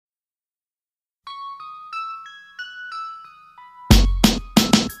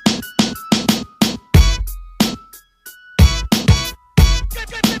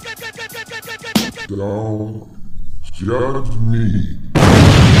Don't judge me.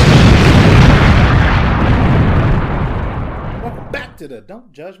 Welcome back to the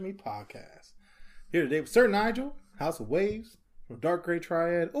Don't Judge Me podcast. Here today with Sir Nigel, House of Waves, from Dark Gray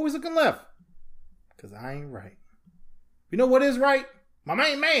Triad, always looking left. Because I ain't right. You know what is right? My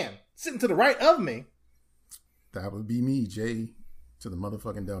main man, sitting to the right of me. That would be me, Jay, to the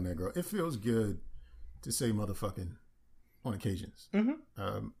motherfucking Del Negro. It feels good to say motherfucking on occasions. Mm-hmm.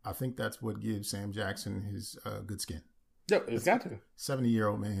 I think that's what gives Sam Jackson his good skin. Yep, it's got to.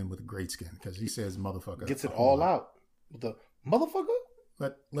 70-year-old man with great skin because he says motherfucker. Gets it all out. With the motherfucker?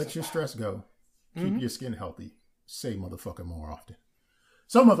 Let your stress go. Keep your skin healthy. Say motherfucker more often.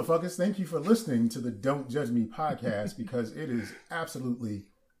 So motherfuckers, thank you for listening to the Don't Judge Me podcast because it is absolutely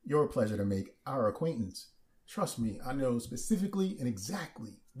your pleasure to make our acquaintance. Trust me, I know specifically and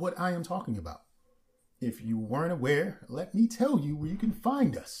exactly what I am talking about. If you weren't aware, let me tell you where you can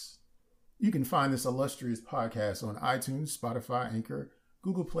find us. You can find this illustrious podcast on iTunes, Spotify, Anchor,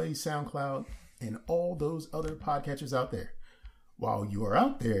 Google Play, SoundCloud, and all those other podcatchers out there. While you are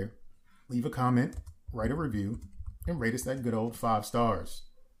out there, leave a comment, write a review, and rate us that good old 5 stars.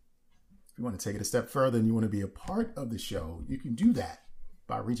 If you want to take it a step further and you want to be a part of the show, you can do that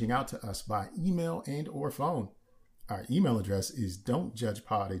by reaching out to us by email and or phone. Our email address is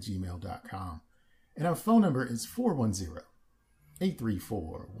don'tjudgepod@gmail.com. And our phone number is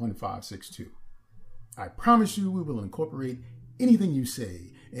 410-834-1562. I promise you we will incorporate anything you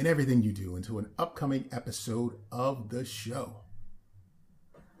say and everything you do into an upcoming episode of the show.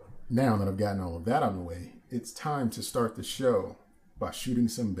 Now that I've gotten all of that out of the way, it's time to start the show by shooting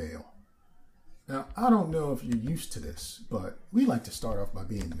some bail. Now, I don't know if you're used to this, but we like to start off by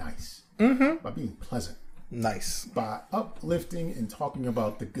being nice, by being pleasant. Nice. By uplifting and talking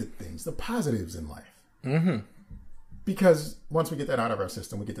about the good things, the positives in life. Because once we get that out of our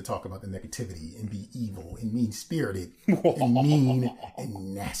system, we get to talk about the negativity and be evil and mean-spirited and mean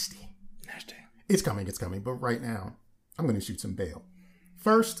and nasty. It's coming. But right now, I'm going to shoot some bail.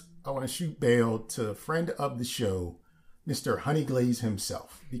 First, I want to shoot bail to a friend of the show, Mr. Honeyglaze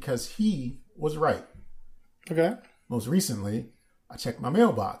himself, because he was right. Okay. Most recently, I checked my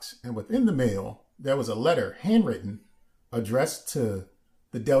mailbox, and within the mail, there was a letter handwritten addressed to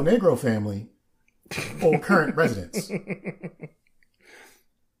the Del Negro family or current residents.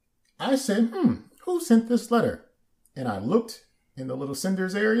 I said, who sent this letter? And I looked in the little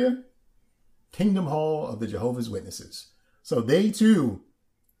senders area, Kingdom Hall of the Jehovah's Witnesses. So they too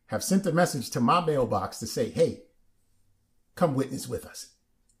have sent a message to my mailbox to say, hey, come witness with us.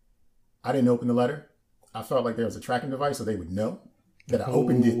 I didn't open the letter. I felt like there was a tracking device so they would know that I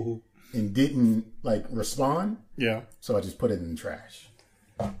opened it and didn't respond. Yeah. So I just put it in the trash.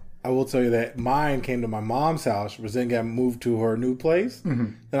 I will tell you that mine came to my mom's house. Then got moved to her new place.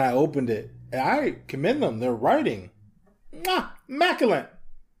 Then I opened it. And I commend them. They're writing. Immaculate.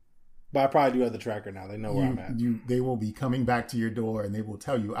 But I probably do have the tracker now. They know where I'm at. They will be coming back to your door and they will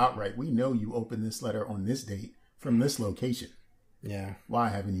tell you outright, we know you opened this letter on this date from this location. Yeah. Why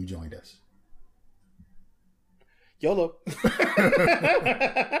haven't you joined us? YOLO.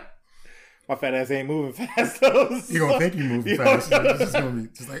 My fat ass ain't moving fast though. So, you're going to think you're moving fast. It's just going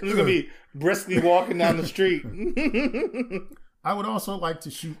to be briskly walking down the street. I would also like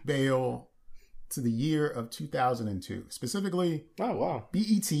to shoot bail to the year of 2002. Specifically, oh wow, BET,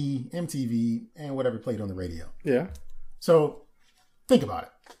 MTV, and whatever played on the radio. Yeah. So, think about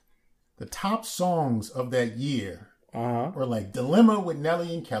it. The top songs of that year were like Dilemma with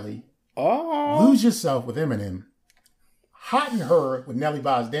Nelly and Kelly, Lose Yourself with Eminem, Hot and Her with Nelly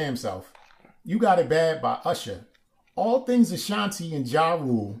by His Damn Self, You Got It Bad by Usher, All Things Ashanti and Ja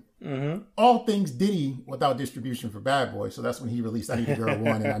Rule, All Things Diddy without distribution for Bad Boy. So that's when he released I Need a Girl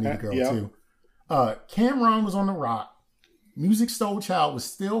 1 and I Need a Girl 2. Cameron was on the rock. Music Soul Child was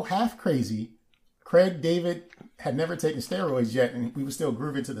still half crazy. Craig David had never taken steroids yet, and we were still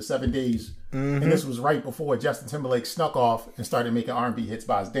grooving to the 7 Days. And this was right before Justin Timberlake snuck off and started making R&B hits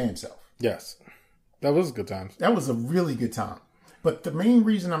by his damn self. Yes. That was a good time. That was a really good time. But the main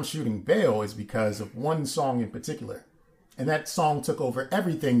reason I'm shooting bail is because of one song in particular. And that song took over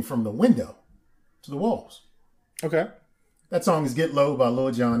everything from the window to the walls. Okay. That song is Get Low by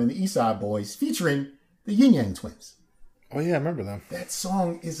Lil Jon and the Eastside Boys featuring the Yin Yang Twins. Oh yeah, I remember them. That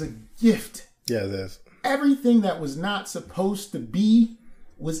song is a gift. Yeah, it is. Everything that was not supposed to be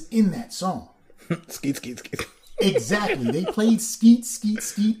was in that song. Skeet, skeet, skeet. Exactly. They played Skeet, Skeet,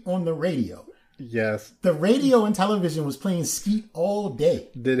 Skeet on the radio. Yes. The radio and television was playing Skeet all day.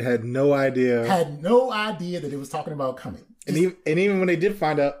 Had no idea that it was talking about coming. And even when they did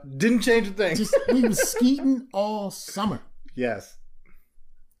find out, didn't change a thing. We was skeeting all summer. Yes.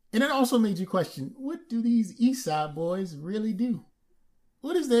 And it also made you question, what do these East Side boys really do?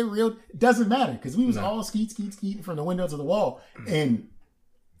 What is their real... Doesn't matter, because we was all skeet from the window to the wall. And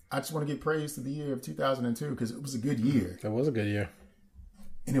I just want to give praise to the year of 2002, because it was a good year. It was a good year.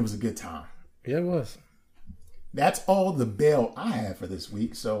 And it was a good time. Yeah, it was. That's all the bail I have for this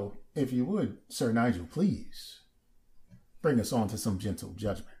week. So if you would, Sir Nigel, please bring us on to some gentle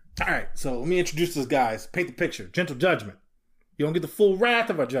judgment. All right, so let me introduce this, guys. Paint the picture. Gentle judgment. You don't get the full wrath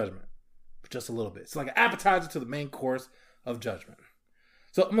of our judgment, but just a little bit. It's like an appetizer to the main course of judgment.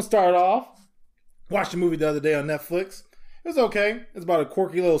 So I'm going to start off. Watched a movie the other day on Netflix. It was okay. It's about a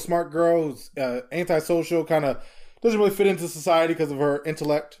quirky little smart girl who's antisocial, kind of doesn't really fit into society because of her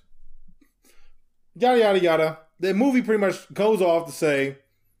intellect. Yada, yada, yada. The movie pretty much goes off to say,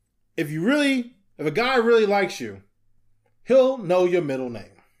 if a guy really likes you, he'll know your middle name.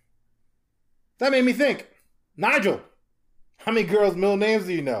 That made me think, Nigel, how many girls' middle names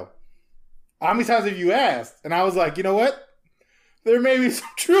do you know? How many times have you asked? And I was like, you know what? There may be some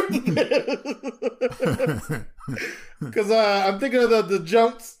truth to this. Because I'm thinking of the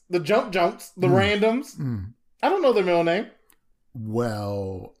jumps, the randoms. I don't know their middle name.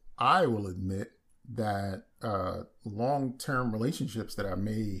 Well, I will admit that long-term relationships that I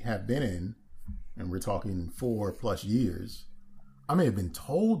may have been in, and we're talking 4+ years, I may have been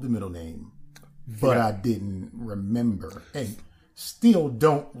told the middle name, but I didn't remember. And still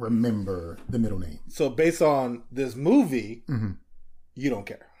don't remember the middle name. So based on this movie, you don't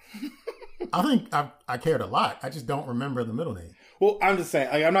care. I think I cared a lot. I just don't remember the middle name. Well, I'm just saying,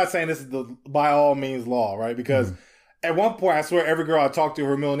 like, I'm not saying this is the by all means law, right? Because at one point, I swear every girl I talked to,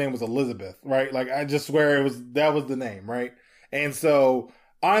 her middle name was Elizabeth, right? Like, I just swear that was the name, right? And so,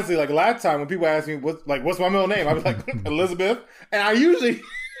 honestly, like, a lot of time when people ask me, what's my middle name? I was like, Elizabeth. And I usually,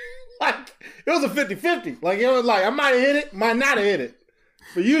 like, it was a 50-50. Like, it was like, I might have hit it, might not have hit it.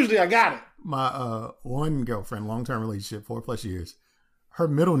 But usually I got it. My one girlfriend, long-term relationship, 4+ years, her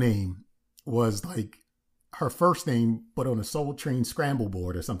middle name was like her first name, but on a Soul Train scramble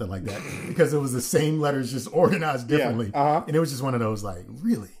board or something like that, because it was the same letters just organized differently. Yeah, and it was just one of those like,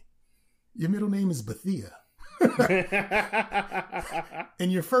 really? Your middle name is Bethia?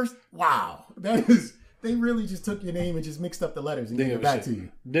 And your first, wow, they really just took your name and just mixed up the letters and gave it back to you.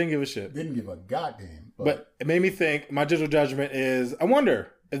 Didn't give a shit. Didn't give a goddamn. But it made me think, my digital judgment is, I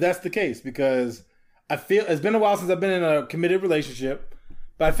wonder if that's the case, because I feel it's been a while since I've been in a committed relationship,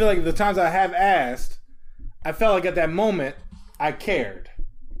 but I feel like the times I have asked, I felt like at that moment I cared.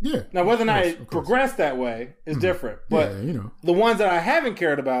 Yeah. Now, whether or not it progressed that way is different, but the ones that I haven't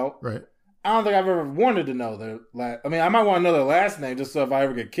cared about, right? I don't think I've ever wanted to know their last. I mean, I might want to know their last name just so if I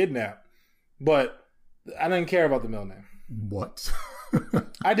ever get kidnapped, but I didn't care about the middle name. What?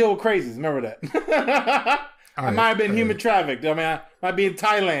 I deal with crazies. Remember that. I might have been human trafficked. I mean, I might be in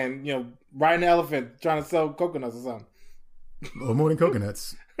Thailand, riding an elephant trying to sell coconuts or something. A little more than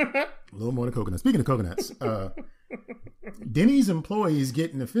coconuts. Speaking of coconuts, Denny's employees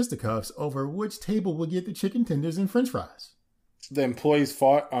get into fisticuffs over which table will get the chicken tenders and french fries. The employees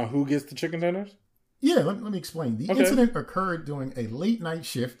fought on who gets the chicken tenders? Yeah, let me explain. The incident occurred during a late night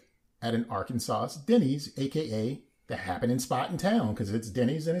shift at an Arkansas Denny's, a.k.a. the happening spot in town, because it's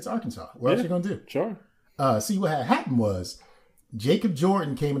Denny's and it's Arkansas. What else you going to do? Sure. See, what had happened was Jacob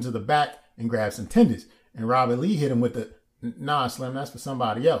Jordan came into the back and grabbed some tenders, and Robert Lee hit him with the, "Nah, Slim, that's for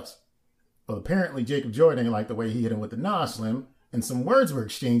somebody else." Well, apparently Jacob Jordan didn't like the way he hit him with the "Nah, Slim," and some words were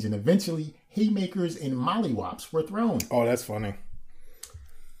exchanged, and eventually haymakers and mollywops were thrown. Oh, that's funny.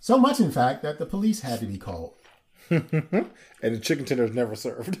 So much, in fact, that the police had to be called. And the chicken tenders never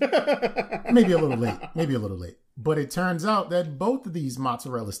served. Maybe a little late. But it turns out that both of these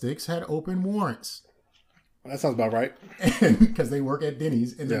mozzarella sticks had open warrants. That sounds about right. Because they work at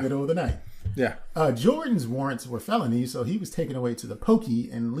Denny's in the middle of the night. Yeah. Jordan's warrants were felonies, so he was taken away to the pokey,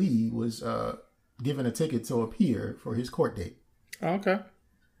 and Lee was given a ticket to appear for his court date. Oh, okay.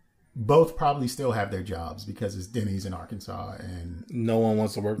 Both probably still have their jobs because it's Denny's in Arkansas, and no one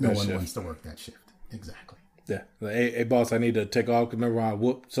wants to work that shift. No one wants to work that shift. Exactly. Yeah. Hey, boss, I need to take off. Remember when I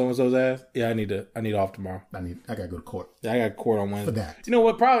whooped so-and-so's ass? Yeah, I need off tomorrow. I gotta go to court. Yeah, I got court on Wednesday. For that. You know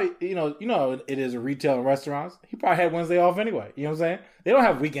what? Probably, it is a retail and restaurants. He probably had Wednesday off anyway. You know what I'm saying? They don't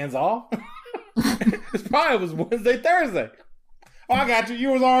have weekends off. It probably was Wednesday, Thursday. Oh, I got you. You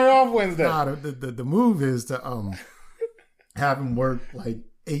was already off Wednesday. Nah, the move is to have him work like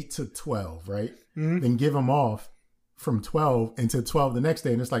 8 to 12, right? Mm-hmm. Then give him off from 12 until 12 the next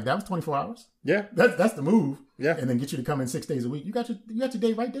day, and it's like, that was 24 hours. Yeah, that's the move. Yeah, and then get you to come in 6 days a week. You got your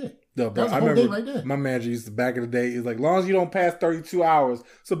day right there. No, that was a whole day right there. My manager used to back in the day. He's like, as long as you don't pass 32 hours.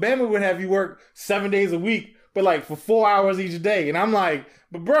 So Bama would have you work 7 days a week but like for 4 hours each day. And I'm like,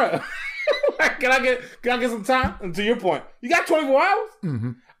 but bruh, like, can I get some time? And to your point, you got 24 hours?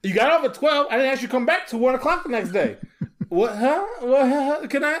 Mm-hmm. You got off at 12. I didn't ask you to come back to 1 o'clock the next day. What, huh? What, huh?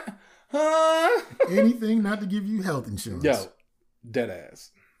 Can I, huh? Anything not to give you health insurance. Yo, dead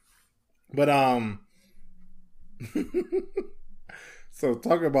ass. But, so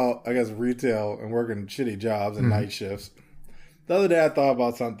talking about, I guess, retail and working shitty jobs and night shifts. The other day I thought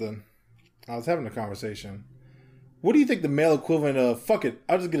about something. I was having a conversation. What do you think the male equivalent of, fuck it,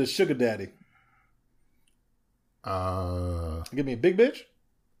 I'll just get a sugar daddy? Give me a big bitch?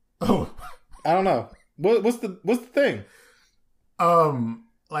 Oh. I don't know. What's the thing?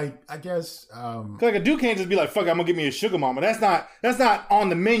 Like, I guess, Like a dude can't just be like, fuck, I'm gonna give me a sugar mama. That's not on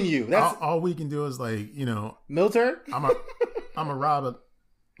the menu. That's all we can do is like, you know, military? I'm a rob a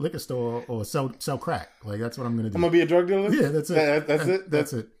liquor store or sell crack. Like, that's what I'm gonna do. I'm gonna be a drug dealer? Yeah, that's it.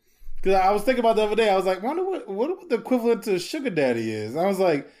 That's it. Because I was thinking about the other day, I was like, wonder what the equivalent to sugar daddy is. And I was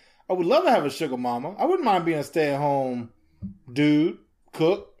like, I would love to have a sugar mama. I wouldn't mind being a stay-at-home dude,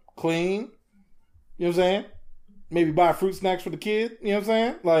 cook, clean. You know what I'm saying? Maybe buy fruit snacks for the kid. You know what I'm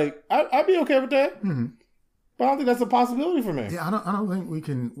saying? Like, I'd be okay with that. Mm-hmm. But I don't think that's a possibility for me. Yeah, I don't think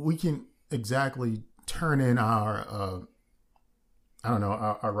we can exactly turn in our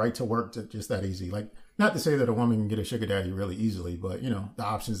our right to work to just that easy. Like, not to say that a woman can get a sugar daddy really easily, but you know, the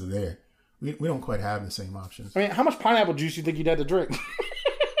options are there. We don't quite have the same options. I mean, how much pineapple juice you think you'd have to drink?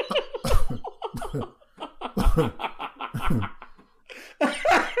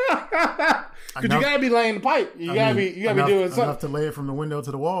 Because you gotta be laying the pipe. You gotta be doing something enough to lay it from the window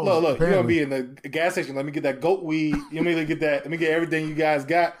to the wall. Look, you're gonna be in the gas station. Let me get that goat weed. Let me get everything you guys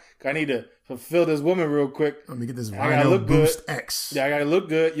got. I need to fulfill this woman real quick. Let me get this Rhino Boost X. Yeah, I gotta look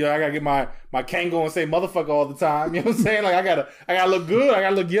good. You know, I gotta get my Kango and say motherfucker all the time. You know what I'm saying? Like, I gotta look good. I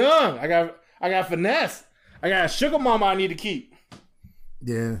gotta look young. I got finesse. I got a sugar mama I need to keep.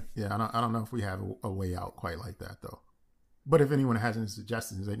 Yeah. I don't know if we have a way out quite like that though. But if anyone has any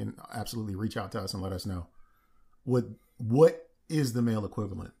suggestions, they can absolutely reach out to us and let us know. What is the male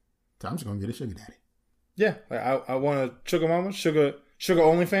equivalent? I'm just gonna get a sugar daddy. Yeah, like I want a sugar mama, sugar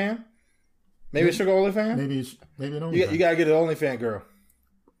only fan. Maybe a sugar only fan. Maybe an only. You gotta get an OnlyFans girl.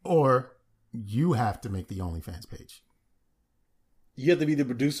 Or you have to make the OnlyFans page. You have to be the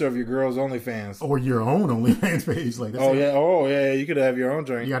producer of your girl's OnlyFans. Or your own OnlyFans page. Like, that's yeah. You could have your own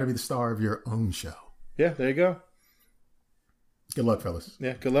drink. You got to be the star of your own show. Yeah, there you go. Good luck, fellas.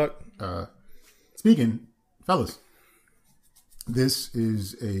 Yeah, good luck. Speaking, fellas, this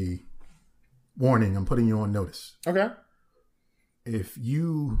is a warning. I'm putting you on notice. Okay. If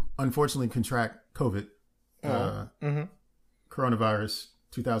you unfortunately contract COVID, coronavirus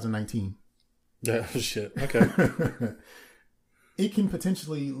 2019. Yeah, shit. Okay. It can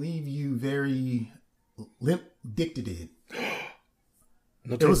potentially leave you very limp-dicted.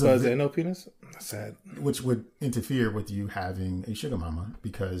 No taste buds and no penis? That's sad. Which would interfere with you having a sugar mama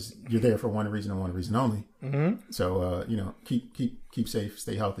because you're there for one reason and one reason only. Mm-hmm. So, keep safe,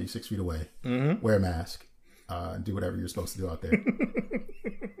 stay healthy, 6 feet away, wear a mask, do whatever you're supposed to do out there.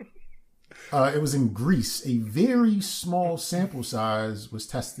 It was in Greece. A very small sample size was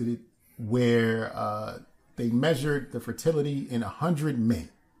tested where they measured the fertility in 100 men.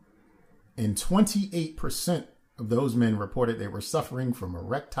 And 28% of those men reported they were suffering from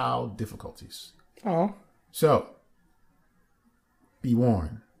erectile difficulties. Oh. So, be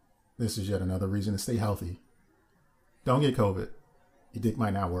warned. This is yet another reason to stay healthy. Don't get COVID. Your dick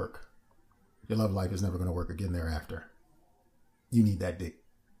might not work. Your love life is never going to work again thereafter. You need that dick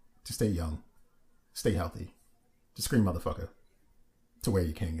to stay young, stay healthy, to scream motherfucker, to where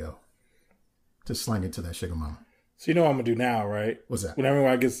you can go, to slang it to that sugar mama. So you know what I'm going to do now, right? What's that? Whenever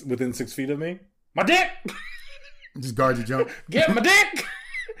I get within 6 feet of me, my dick! Just guard your jump. Get my dick!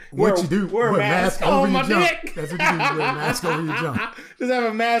 What you do? Wear a mask over on your my jump. dick. That's what you do. Wear a mask over your jump. Just have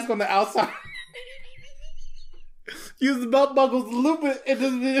a mask on the outside. Use the belt buckles to loop it. It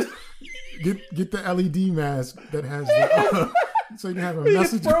just get the LED mask that has the, so you can have a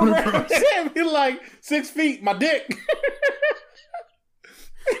message going across. Be like 6 feet, my dick.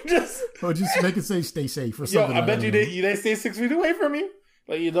 Or just make it say "stay safe" or Yo, something. I bet you they stay 6 feet away from you.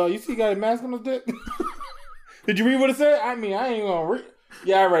 Like, you see, you got a mask on his dick. Did you read what it said? I mean, I ain't gonna read.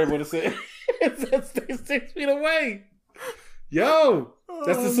 Yeah, I read what it said. It said stay 6 feet away. Yo,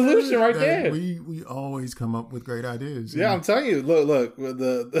 that's the solution right there. We always come up with great ideas. Yeah, I'm telling you. Look,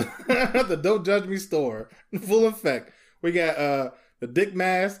 the Don't Judge Me store, full effect. We got the dick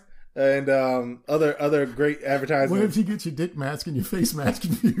mask and other great advertisements. What if you get your dick mask and your face mask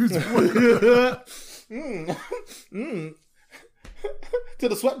confused? till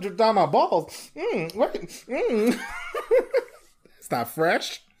the sweat dripped down my balls. Wait. It's not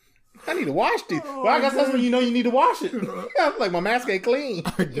fresh. I need to wash these. Well, I guess that's when you know you need to wash it. Like my mask ain't clean.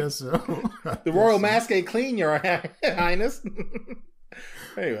 I guess so. The royal mask ain't clean, Your Highness.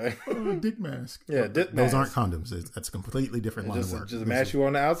 Anyway. Dick mask. Yeah, dick Those mask. aren't condoms. That's a completely different line of work. Just a mask you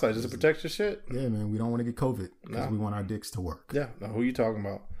on the outside just to protect your shit. Yeah, man. We don't want to get COVID because we want our dicks to work. Yeah, no, who you talking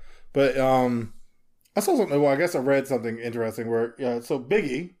about? But I saw something. Well, I guess I read something interesting where so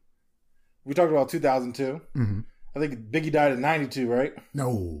Biggie, we talked about 2002. Mm-hmm. I think Biggie died in 92, right?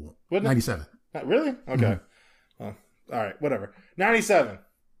 No, Wasn't it? 97. Not really? Okay. All right, whatever. 97.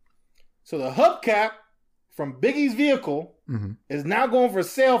 So the hubcap from Biggie's vehicle is now going for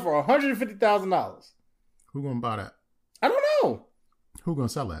sale for $150,000. Who gonna buy that? I don't know. Who gonna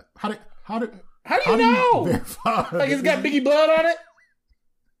sell that? How do you know? verify Like it's got Biggie blood on it.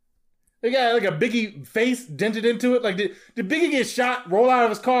 They got like a Biggie face dented into it. Like did Biggie get shot, roll out of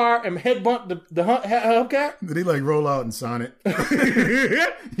his car, and headbutt the hubcap? Did he like roll out and sign it?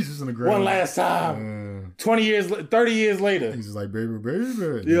 He's just on the ground. One last time. 30 years later. He's just like, baby.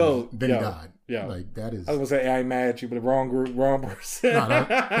 Yo, Then he died. Yeah. Like, that is... I was going to say, I ain't mad at you, but the wrong group, wrong person. No,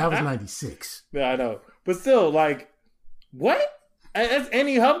 that was 96. Yeah, I know. But still, like, what? That's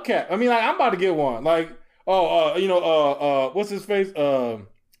any hubcap. I mean, like, I'm about to get one. Like, what's his face?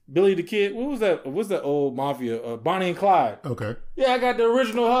 Billy the Kid. What was that? What's that old mafia? Bonnie and Clyde. Okay. Yeah, I got the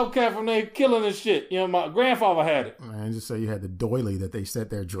original hubcap from they killing this shit. You know, my grandfather had it. Man, just say you had the doily that they set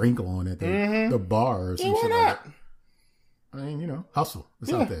their drink on at the bar or some why shit not? like that. I mean, hustle.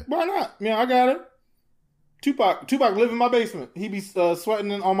 It's out there. Why not? Yeah, I got it. Tupac live in my basement. He be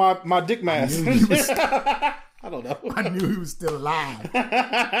sweating on my dick mask. I don't know. I knew he was still alive. You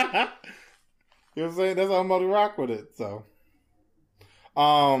know what I'm saying? That's how I'm about to rock with it. So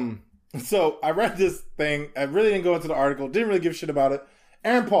I read this thing. I really didn't go into the article. Didn't really give a shit about it.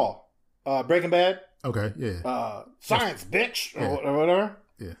 Aaron Paul, Breaking Bad. Okay, yeah. Science, bitch, or whatever.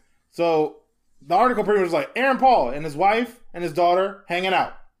 Yeah. So the article pretty much was like Aaron Paul and his wife and his daughter hanging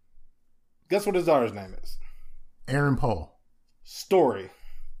out. Guess what his daughter's name is? Aaron Paul. Story.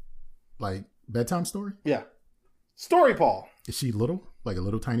 Like bedtime story? Yeah. Story Paul. Is she little? Like a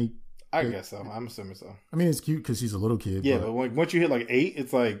little tiny? I guess so. I'm assuming so. I mean, it's cute because she's a little kid. Yeah, but once you hit like 8,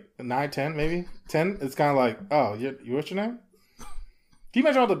 it's like 9, 10, maybe 10. It's kind of like, oh, what's your name? Can you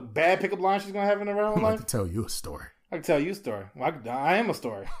imagine all the bad pickup lines she's gonna have in her whole I'd like life? to tell you a story. I can tell you a story. Well, I am a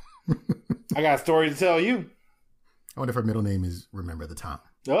story. I got a story to tell you. I wonder if her middle name is Remember the Time.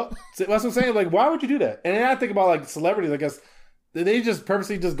 Oh, that's what I'm saying. Like, why would you do that? And then I think about like celebrities. I guess they just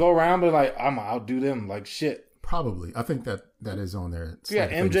purposely just go around, but like, I'm gonna outdo them. Like shit. Probably. I think that is on there. You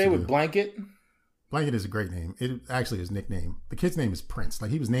got MJ with Blanket. Blanket is a great name. It actually his nickname. The kid's name is Prince.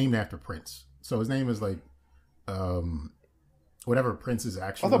 Like he was named after Prince. So his name is like whatever Prince's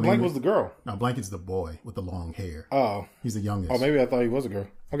actual I thought name Blanket is. was the girl. No, Blanket's the boy with the long hair. Oh. He's the youngest. Oh, maybe I thought he was a girl.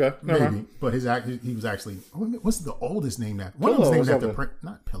 Okay. Never Maybe. mind. But he was actually what's the oldest name that one Pillow of them's or named after something. Prince.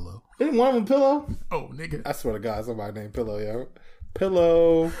 Not Pillow. Isn't one of them Pillow? Oh nigga. I swear to God, somebody named Pillow, yo.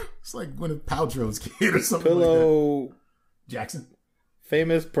 Pillow. It's like one of Paltrow's kid or something Pillow. like that. Jackson.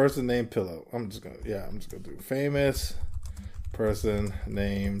 Famous person named Pillow. I'm just gonna do famous person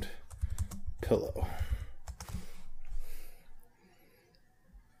named Pillow.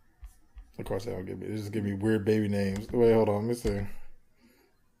 Of course, they don't give me. They just give me weird baby names. Wait, hold on. Let me see.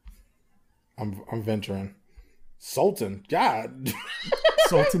 I'm venturing. Sultan. God.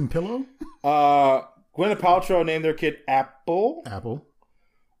 Sultan Pillow? Gwyneth Paltrow named their kid Apple. Apple.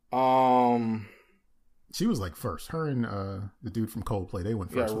 She was like first. Her and the dude from Coldplay, they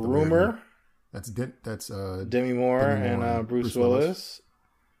went first. Yeah, with the weird name. Rumor. That's Demi Moore and Bruce Willis.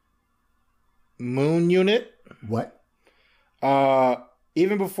 Moon Unit. What?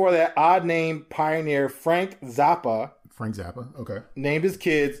 Even before that, odd name pioneer Frank Zappa Okay. named his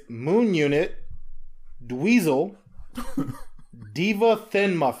kids Moon Unit, Dweezil, Diva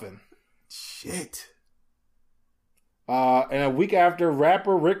Thin Muffin. Shit. And a week after,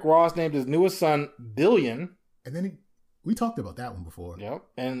 rapper Rick Ross named his newest son Billion. And then we talked about that one before. Yep.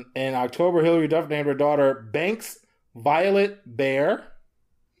 And in October, Hillary Duff named her daughter Banks Violet Bear.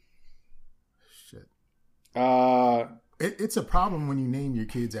 Shit. It's a problem when you name your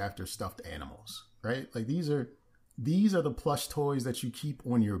kids after stuffed animals, right? Like these are the plush toys that you keep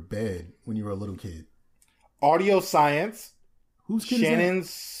on your bed when you were a little kid. Audio Science. Who's kid Shannon is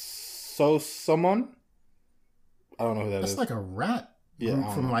Sossamon. I don't know who that is. That's like a rap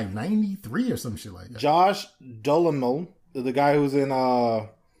group from like 93 or some shit like that. Josh Duhamel, the guy who's in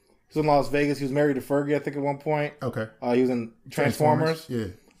Las Vegas. He was married to Fergie, I think, at one point. Okay. He was in Transformers. Yeah.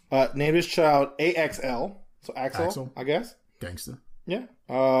 Named his child AXL. So Axel, I guess. Gangster.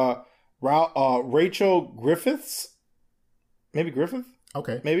 Yeah. Rachel Griffiths. Maybe Griffith?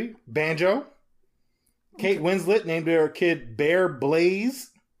 Okay. Maybe. Banjo. Kate Winslet named her kid Bear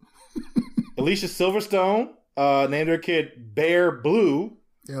Blaze. Alicia Silverstone named her kid Bear Blue.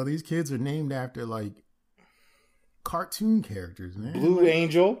 Yo, these kids are named after like cartoon characters, man. Blue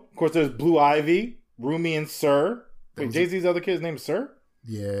Angel. Of course, there's Blue Ivy, Rumi, and Sir. Wait, Jay-Z's other kid's named Sir?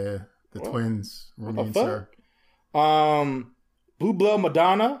 Yeah, the twins, Rumi and fuck? Sir. Blue Blood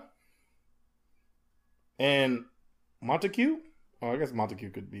Madonna and Montague. Oh, I guess Montague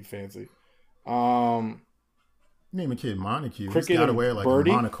could be fancy. Name a kid Montague. Cricket He's gotta and wear like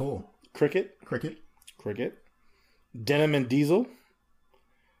Birdie? a monocle. Cricket. Denim and Diesel.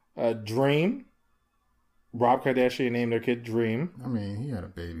 Dream. Rob Kardashian named their kid Dream. I mean, he had a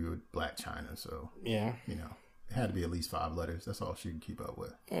baby with Black China, so Yeah. you know, it had to be at least 5 letters. That's all she could keep up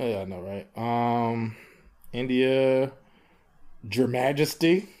with. Yeah, I know, right? India. Your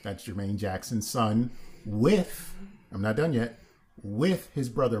Majesty. That's Jermaine Jackson's son with, I'm not done yet, with his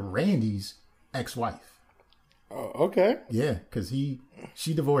brother Randy's ex-wife. Oh, okay. Yeah, because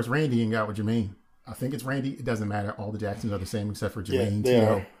she divorced Randy and got with Jermaine. I think it's Randy. It doesn't matter. All the Jacksons are the same except for Jermaine, they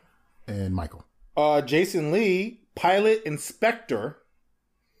Tito, are. and Michael. Jason Lee, Pilot Inspector.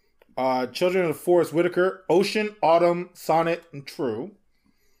 Children of Forrest Whitaker, Ocean, Autumn, Sonnet, and True.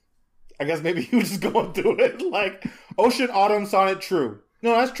 I guess maybe he was just going through it like Ocean, Autumn, Sonnet, True.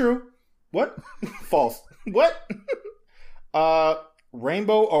 No, that's true. What? False. What?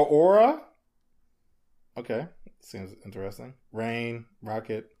 Rainbow Aurora. Okay, seems interesting. Rain,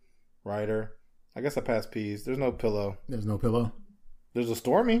 Rocket, Rider. I guess I passed P's. There's no Pillow. There's no pillow. There's a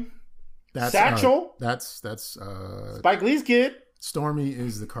Stormy. That's Satchel. That's Spike Lee's kid. Stormy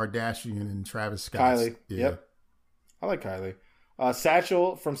is the Kardashian and Travis Scott. Kylie. Yep. I like Kylie.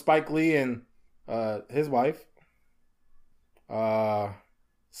 Satchel from Spike Lee and his wife.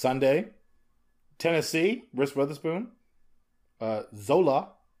 Sunday. Tennessee, Reese Witherspoon. Zola,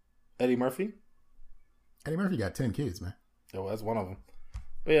 Eddie Murphy. Eddie Murphy got 10 kids, man. Oh, that's one of them.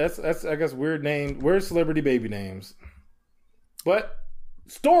 But yeah, that's I guess weird celebrity baby names. But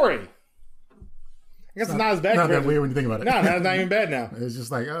story. I guess it's not as bad. Not that weird when you think about it. No, it's not even bad now. It's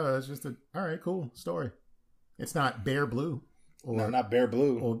just like, it's just all right, cool story. It's not Bear Blue. Or, No, not Bear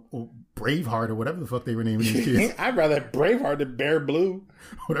Blue. or Braveheart or whatever the fuck they were naming these kids. I'd rather have Braveheart than Bear Blue.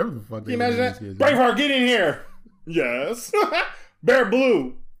 Whatever the fuck they Can you were imagine naming that? these kids. Braveheart, get in here. Yes. Bear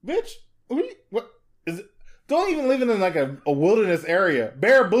Blue. Bitch, what is it? Don't even live in like a wilderness area.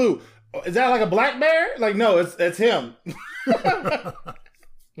 Bear Blue. Is that like a black bear? Like, no, it's him.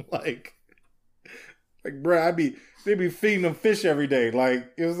 like, bruh, they'd be feeding them fish every day.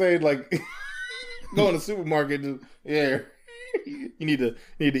 Like, you know what I'm saying? Like, go in the supermarket, just, yeah. you need to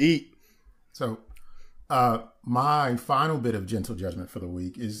eat. So, my final bit of gentle judgment for the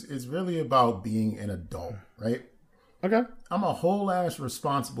week is really about being an adult, right? Okay. I'm a whole ass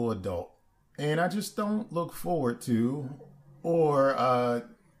responsible adult, and I just don't look forward to, or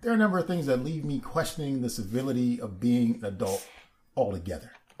there are a number of things that leave me questioning the civility of being an adult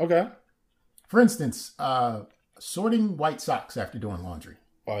altogether. Okay. For instance, sorting white socks after doing laundry.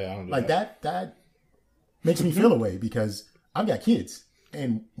 Oh yeah, I don't do Like that. that makes me feel away because I've got kids,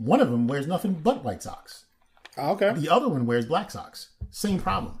 and one of them wears nothing but white socks. Okay. The other one wears black socks. Same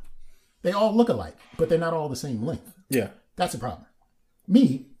problem. They all look alike, but they're not all the same length. Yeah. That's a problem.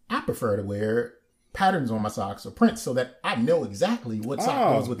 Me, I prefer to wear patterns on my socks or prints so that I know exactly what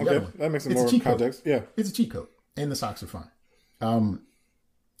sock goes with the other one. That makes it It's a more cheat code. context. Yeah. It's a cheat code, and the socks are fun.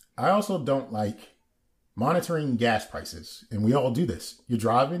 I also don't like monitoring gas prices, and we all do this. You're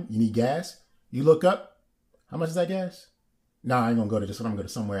driving, you need gas, you look up, how much is that gas? Nah, I ain't gonna go to this one, I'm gonna go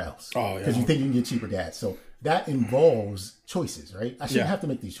to somewhere else. Oh, yeah. Because you think you can get cheaper gas. So that involves choices, right? I shouldn't Yeah. have to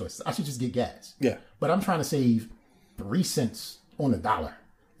make these choices. I should just get gas. Yeah. But I'm trying to save 3 cents on a dollar.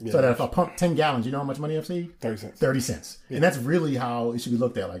 So that if I pump 10 gallons, you know how much money I've saved? 30 cents. 30 cents. And that's really how it should be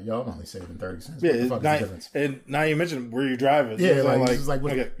looked at. Like, yo, I'm only saving 30 cents. What the fuck is the difference? And now you mentioned where you're driving. Yeah, So like, it's just like,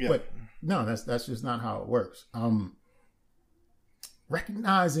 what, okay, yeah. but no, that's just not how it works.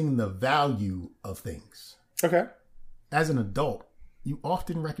 Recognizing the value of things. Okay. As an adult, you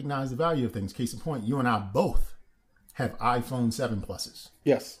often recognize the value of things. Case in point, you and I both have iPhone 7 Pluses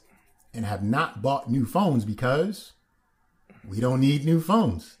Yes. and have not bought new phones because we don't need new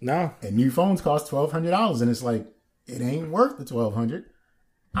phones. No. And new phones cost $1,200, and it's like, it ain't worth the $1,200.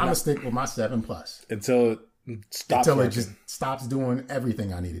 I'm gonna stick with my 7 Plus Until it stops until it working. just stops doing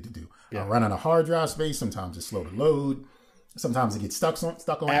everything I needed to do. I run out of hard drive space. Sometimes it's slow to load. Sometimes it gets stuck on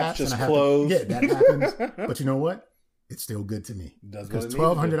apps. just and I close. Yeah, that happens. But you know what? It's still good to me Does what because it needs to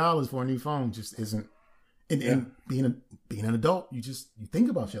do. $1,200 for a new phone just isn't And being an adult, you think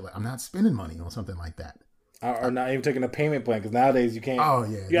about shit like, I'm not spending money on something like that. Or not even taking a payment plan, because nowadays you can't. Oh,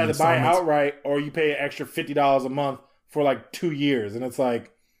 yeah. You have to buy it outright, or you pay an extra $50 a month for like 2 years. And it's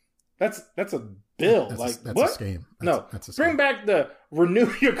like, that's a bill. That's a what? Scam. That's a scam. Bring back the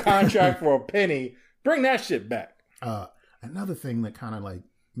renew your contract for a penny. Bring that shit back. Another thing that kind of like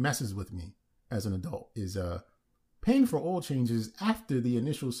messes with me as an adult is paying for oil changes after the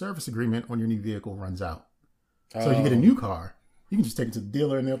initial service agreement on your new vehicle runs out. So you get a new car, you can just take it to the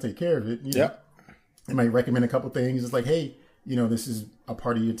dealer and they'll take care of it. Yep. They might recommend a couple things. It's like, hey, this is a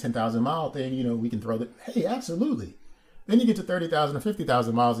part of your 10,000 mile thing. We can throw that. Hey, absolutely. Then you get to 30,000 or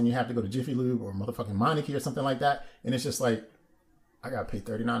 50,000 miles and you have to go to Jiffy Lube or motherfucking Meineke or something like that. And it's just like, I got to pay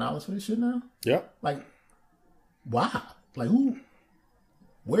 $39 for this shit now? Yep. Like, why? Like,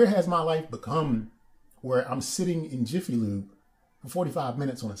 where has my life become where I'm sitting in Jiffy Lube for 45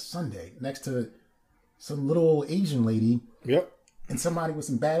 minutes on a Sunday next to some little old Asian lady? Yep. And somebody with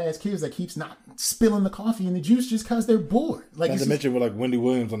some badass kids that keeps not spilling the coffee and the juice just because they're bored. Like, not to mention with like Wendy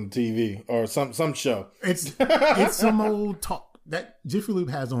Williams on the TV or some show. It's some old talk that Jiffy Lube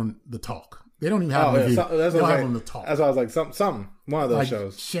has on the talk. They don't even have on the video. That's they what have on the talk. That's why I was like, something. One of those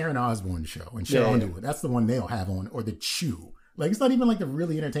shows. Sharon Osbourne show and Cheryl Underwood. That's the one they'll have on, or the Chew. Like, it's not even like the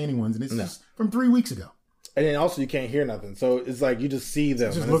really entertaining ones, and it's just from 3 weeks ago. And then also you can't hear nothing, so it's like you just see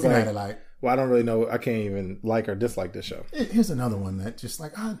them. Just looking at it like, well, I don't really know. I can't even like or dislike this show. Here's another one that just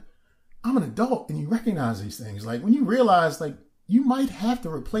like, I'm an adult, and you recognize these things. Like when you realize, like, you might have to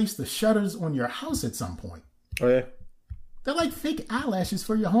replace the shutters on your house at some point. Oh yeah. They're like fake eyelashes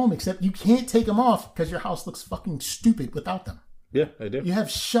for your home, except you can't take them off because your house looks fucking stupid without them. Yeah, they do. You have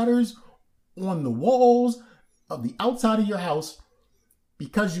shutters on the walls of the outside of your house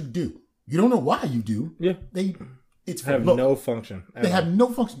because you do. You don't know why you do. Yeah. It's have no function. They have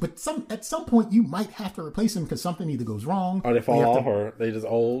no function. But at some point you might have to replace them because something either goes wrong, or they fall off, or they just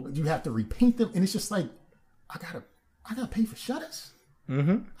old. You have to repaint them, and it's just like, I gotta pay for shutters.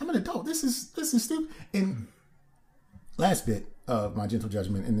 Mm-hmm. I'm an adult. This is stupid. And last bit of my gentle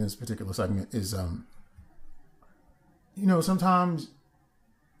judgment in this particular segment is, sometimes,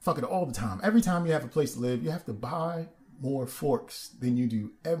 fuck it, all the time. Every time you have a place to live, you have to buy more forks than you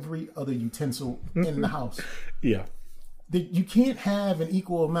do every other utensil in the house. Yeah. You can't have an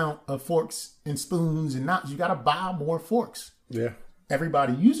equal amount of forks and spoons and knives. You got to buy more forks. Yeah.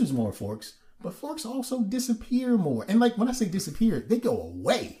 Everybody uses more forks, but forks also disappear more. And like when I say disappear, they go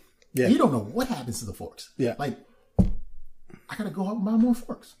away. Yeah. You don't know what happens to the forks. Yeah. Like, I got to go out and buy more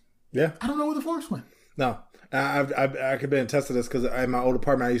forks. Yeah. I don't know where the forks went. No. I could be attest to this because in my old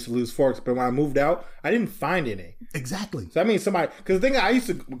apartment I used to lose forks, but when I moved out, I didn't find any. Exactly. So I mean, because the thing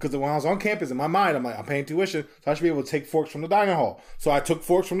because when I was on campus in my mind, I'm like, I'm paying tuition, so I should be able to take forks from the dining hall. So I took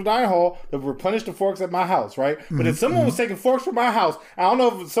forks from the dining hall to replenish the forks at my house, right? Mm-hmm. But if someone was taking forks from my house, I don't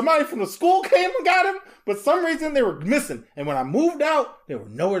know if somebody from the school came and got them, but for some reason they were missing. And when I moved out, they were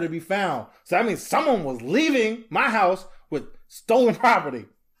nowhere to be found. So that means someone was leaving my house with stolen property.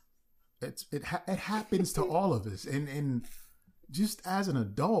 It happens to all of us, and just as an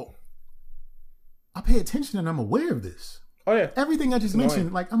adult, I pay attention and I'm aware of this. Oh yeah, everything I just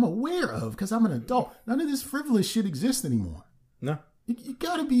mentioned, like I'm aware of because I'm an adult. None of this frivolous shit exists anymore. No, you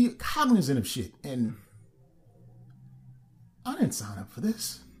gotta be cognizant of shit, and I didn't sign up for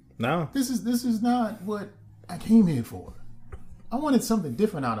this. No, this is not what I came here for. I wanted something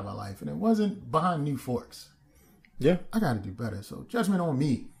different out of my life, and it wasn't buying new forks. Yeah, I got to do better. So judgment on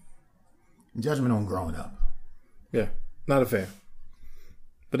me. Judgment on growing up. Yeah, not a fan.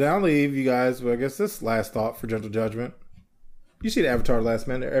 But then I'll leave you guys with, I guess, this last thought for gentle judgment. You see the Avatar: The Last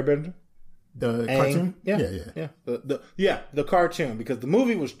Airbender? The cartoon? Yeah. The cartoon, because the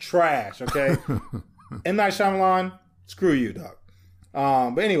movie was trash, okay? M. Night Shyamalan, screw you, dog.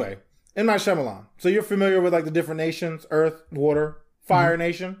 But anyway, M. Night Shyamalan. So you're familiar with like the different nations, Earth, Water, Fire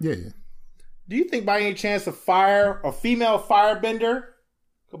Nation? Yeah. Do you think by any chance a female firebender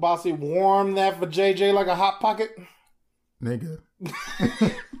could possibly warm that for JJ like a hot pocket? Nigga.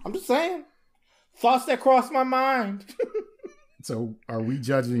 I'm just saying. Thoughts that cross my mind. So, are we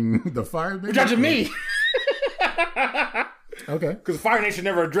judging the firebender? You're judging me. Okay. Because Fire Nation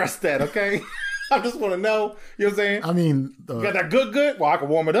never addressed that, okay? I just want to know. You know what I'm saying? I mean... you got that good? Well, I can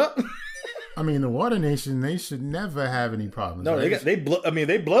warm it up. I mean, the Water Nation, they should never have any problems. No, right? they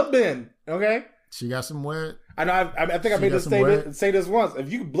blood bend, okay? She got some wet. I know. I think I made this statement. Say this once.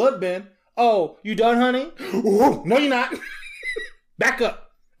 If you can blood bend, oh, you done, honey? Ooh, no, you're not. Back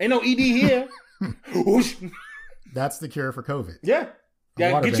up. Ain't no ED here. That's the cure for COVID. Yeah.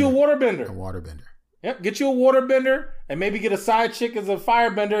 Get you a water bender. A water bender. Yep. Get you a water bender and maybe get a side chick as a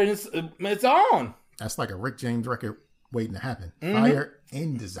fire bender, and it's on. That's like a Rick James record waiting to happen. Fire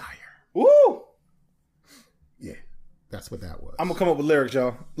and Desire. Woo! Yeah, that's what that was. I'm gonna come up with lyrics,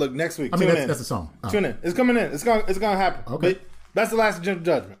 y'all. Look, next week. That's a song. Tune in. It's coming in. It's gonna happen. Okay. But that's the last of Gentle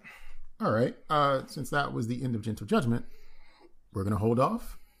Judgment. All right. Since that was the end of Gentle Judgment, we're gonna hold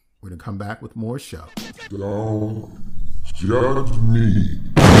off. We're gonna come back with more show. Don't judge me.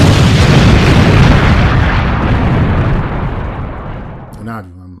 Now,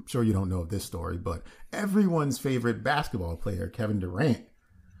 I'm sure you don't know of this story, but everyone's favorite basketball player, Kevin Durant,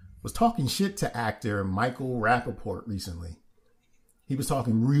 was talking shit to actor Michael Rappaport recently. He was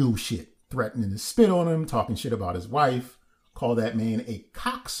talking real shit, threatening to spit on him, talking shit about his wife, called that man a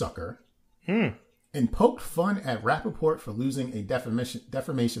cocksucker, and poked fun at Rappaport for losing a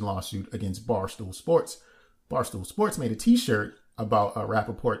defamation lawsuit against Barstool Sports. Barstool Sports made a t-shirt about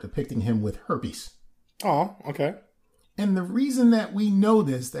Rappaport depicting him with herpes. Oh, okay. And the reason that we know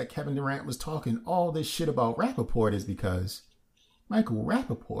this, that Kevin Durant was talking all this shit about Rappaport, is because Michael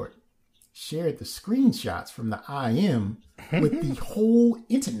Rappaport shared the screenshots from the IM with the whole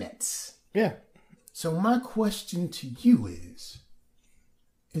internet. Yeah. So my question to you is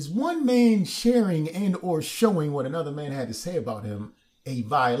one man sharing and or showing what another man had to say about him a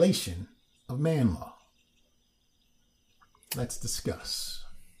violation of man law? Let's discuss.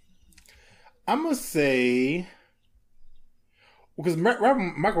 I'm going to say... Because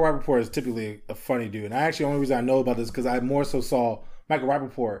Michael Rappaport is typically a funny dude. And the only reason I know about this is because I more so saw Michael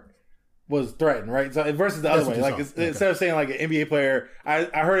Rappaport was threatened, right? So versus the other way. Like, instead of saying like an NBA player, I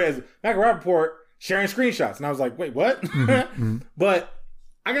heard it as Michael Rappaport sharing screenshots. And I was like, wait, what? But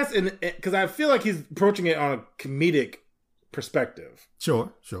I guess because I feel like he's approaching it on a comedic perspective.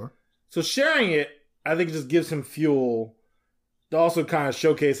 Sure. So sharing it, I think it just gives him fuel to also kind of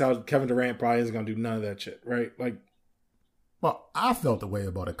showcase how Kevin Durant probably isn't going to do none of that shit, right? Like, well, I felt the way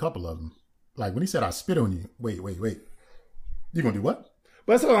about a couple of them. Like when he said, I spit on you. Wait. You gonna do what?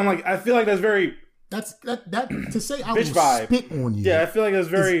 But that's what I'm like, I feel like that's very... That to say I will vibe. Spit on you. Yeah, I feel like that's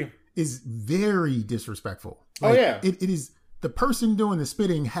very... Is very disrespectful. Like, It is... The person doing the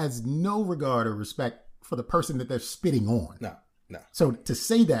spitting has no regard or respect for the person that they're spitting on. No. So to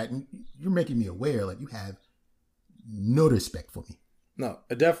say that, you're making me aware, like you have no respect for me. No,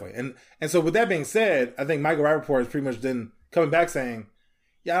 definitely. And so with that being said, I think Michael Rappaport is pretty much then coming back saying,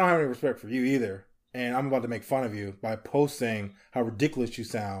 yeah, I don't have any respect for you either. And I'm about to make fun of you by posting how ridiculous you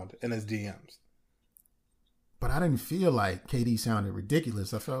sound in his DMs. But I didn't feel like KD sounded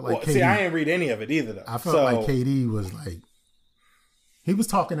ridiculous. I felt like KD... See, I didn't read any of it either, though. I felt like KD was like... He was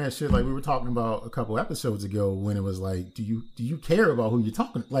talking that shit like we were talking about a couple episodes ago when it was like, do you care about who you're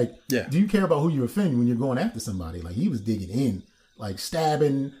talking? Like, do you care about who you offend when you're going after somebody? Like, he was digging in, like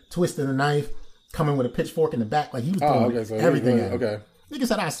stabbing, twisting a knife, coming with a pitchfork in the back. Like, he was doing everything at him. Okay. Nigga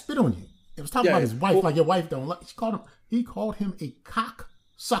said, I spit on you. It was talking about his wife, like your wife don't like. He called him a cock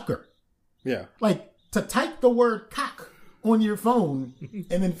sucker. Yeah. Like, to type the word cock on your phone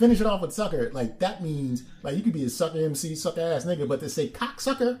and then finish it off with sucker, like that means like you could be a sucker MC, sucker ass nigga, but to say cock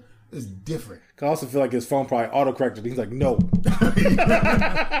sucker is different. I also feel like his phone probably autocorrected. He's like, no. He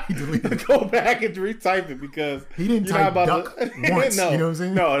deleted it. Go back and retype it because he didn't type duck once. No, you know what I'm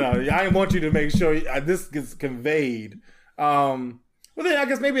saying? No. I didn't want you to make sure this gets conveyed. Well, then I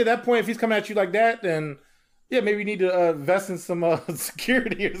guess maybe at that point, if he's coming at you like that, then yeah, maybe you need to invest in some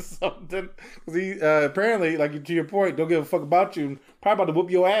security or something. Because he apparently, like to your point, don't give a fuck about you. Probably about to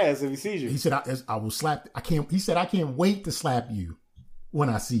whoop your ass if he sees you. He said, "I will slap." He said, "I can't wait to slap you when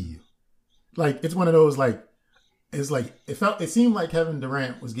I see you." Like it's one of those like it's like it seemed like Kevin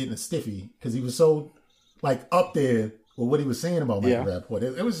Durant was getting a stiffy because he was so like up there with what he was saying about Michael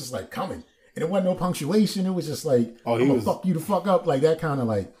Rappaport. It was just like coming, and it wasn't no punctuation. It was just like, "I'm gonna fuck you to fuck up," like that kind of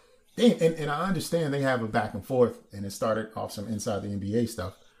like. And I understand they have a back and forth, and it started off some inside the NBA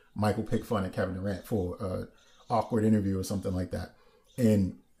stuff. Michael picked fun at Kevin Durant for an awkward interview or something like that,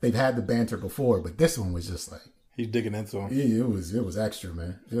 and they've had the banter before, but this one was just like he's digging into him. Yeah, it was extra,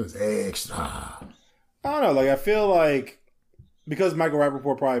 man. It was extra. I don't know. Like I feel like because Michael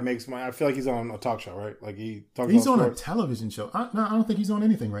Rappaport probably makes money. I feel like he's on a talk show, right? Like he's on a television show. I don't think he's on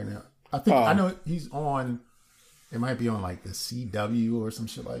anything right now. I know he's on. It might be on like the CW or some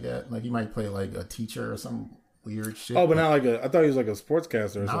shit like that. Like he might play like a teacher or some weird shit. Oh, but not like I thought he was like a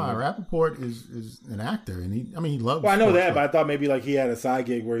sportscaster or something. Rappaport is an actor, and he loves. Well, I know that, but I thought maybe like he had a side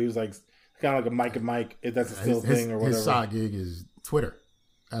gig where he was like kind of like a Mike and Mike, if that's still a thing or whatever. His side gig is Twitter.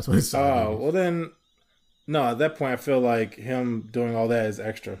 That's what his side gig is. Well then, no. At that point, I feel like him doing all that is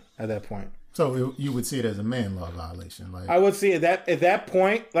extra. At that point, so you would see it as a man law violation. Like I would see it at that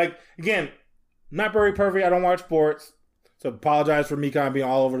point. Like again. Not very perfect. I don't watch sports. So apologize for me kind of being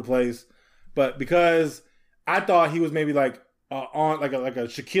all over the place. But because I thought he was maybe like on like a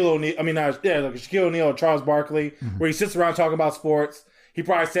Shaquille O'Neal. I mean, like a Shaquille O'Neal or Charles Barkley, where he sits around talking about sports. He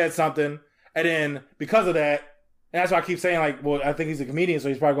probably said something, and then because of that, and that's why I keep saying like, well, I think he's a comedian, so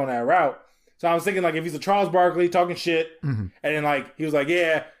he's probably going that route. So I was thinking like if he's a Charles Barkley talking shit, and then like he was like,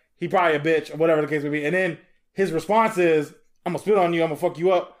 yeah, he probably a bitch or whatever the case may be, and then his response is, I'm gonna spit on you, I'm gonna fuck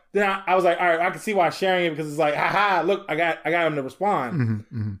you up. Then I was like, all right, I can see why I'm sharing it because it's like, haha, look, I got him to respond.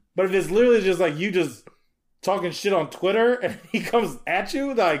 But if it's literally just like you just talking shit on Twitter and he comes at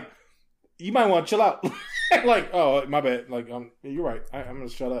you, like you might want to chill out. Like, oh, my bad. Like, you're right. I'm gonna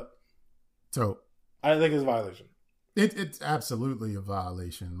shut up. So I think it's a violation. It's absolutely a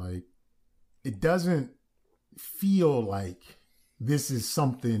violation. Like, it doesn't feel like this is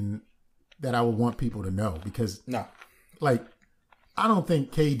something that I would want people to know because, no, like, I don't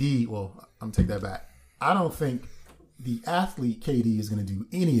think KD. Well, I'm gonna take that back. I don't think the athlete KD is gonna do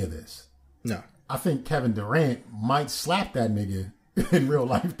any of this. No. I think Kevin Durant might slap that nigga in real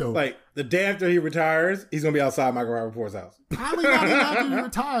life, though. Like, the day after he retires, he's going to be outside Michael Rappaport's house. Probably not after he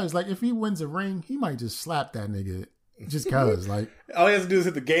retires. Like, if he wins a ring, he might just slap that nigga just because. Like, all he has to do is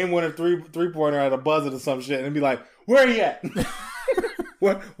hit the game winner three-pointer at a buzzer or some shit and be like, where he at?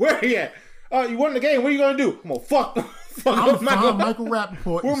 where he at? You won the game. What are you going to do? I'm going to fuck up Michael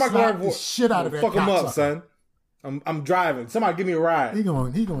Rappaport. Where Michael Rappaport? The shit out of that fuck him up, cocksucker. son. I'm driving. Somebody give me a ride. He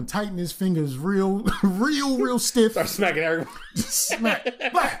gonna tighten his fingers real stiff. Start smacking everything. Just smack.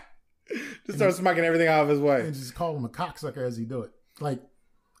 Just start smacking everything out of his way. And just call him a cocksucker as he do it. Like,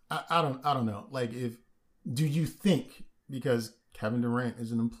 I don't know. Like, do you think because Kevin Durant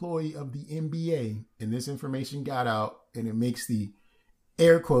is an employee of the NBA and this information got out and it makes the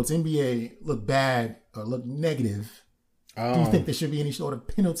air quotes NBA look bad or look negative, do you think there should be any sort of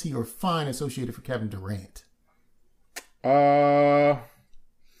penalty or fine associated for Kevin Durant? I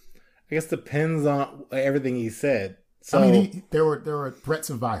guess depends on everything he said. So, I mean, there were threats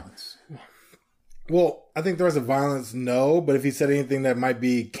of violence. Well, I think threats of violence, no. But if he said anything that might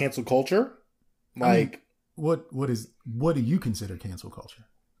be cancel culture, like what do you consider cancel culture?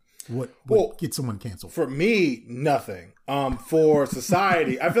 What gets someone canceled? For me, nothing. For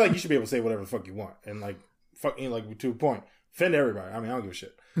society, I feel like you should be able to say whatever the fuck you want, and like to a point, offend everybody. I mean, I don't give a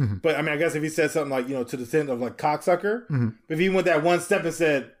shit. Mm-hmm. But I mean, I guess if he said something like, to the extent of like cocksucker, if he went that one step and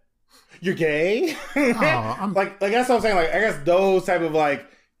said, "You're gay," like that's what I'm saying. Like, I guess those type of like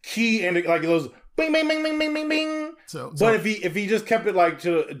key and like those bing bing bing bing bing bing bing. But if he just kept it like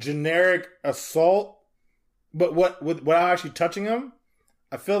to a generic assault, but without actually touching him,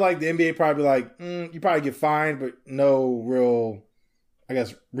 I feel like the NBA probably like you probably get fined, but no real, I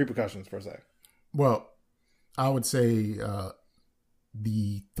guess, repercussions per se. Well, I would say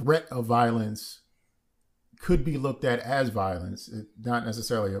the threat of violence could be looked at as violence, not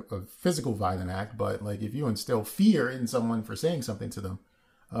necessarily a physical violent act, but like if you instill fear in someone for saying something to them,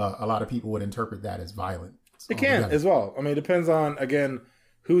 a lot of people would interpret that as violent. It can as well. I mean, it depends on, again,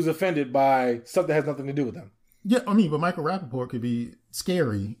 who's offended by stuff that has nothing to do with them. Yeah, I mean, but Michael Rappaport could be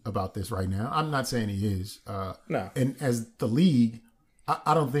scary about this right now. I'm not saying he is. No. And as the league,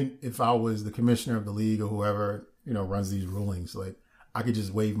 I don't think if I was the commissioner of the league or whoever, runs these rulings, like I could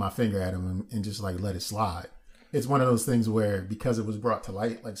just wave my finger at him and just like let it slide. It's one of those things where because it was brought to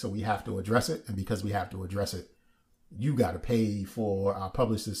light, like, so we have to address it. And because we have to address it, you got to pay for our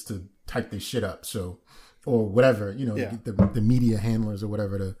publicists to type this shit up. So, or whatever, the media handlers or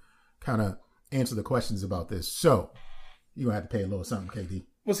whatever to kind of answer the questions about this. So you're going to have to pay a little something, KD.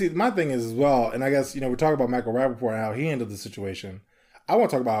 Well, see, my thing is as well, and I guess, we're talking about Michael Rappaport and how he handled the situation. I want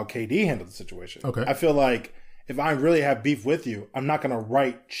to talk about how KD handled the situation. Okay. I feel like if I really have beef with you, I'm not going to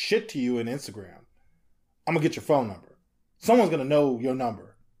write shit to you in Instagram. I'm going to get your phone number. Someone's going to know your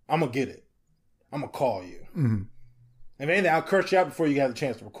number. I'm going to get it. I'm going to call you. Mm-hmm. If anything, I'll curse you out before you have the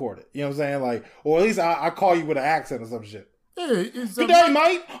chance to record it. You know what I'm saying? Like, or at least I'll call you with an accent or some shit. Hey, good day,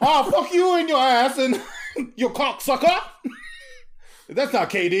 mate. Oh, fuck you and your ass and your cocksucker. That's not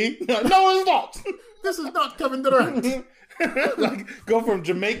KD. No, it's not. This is not Kevin Durant. Like, go from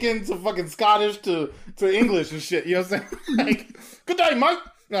Jamaican to fucking Scottish to English and shit. You know what I'm saying? Like, good day, mate.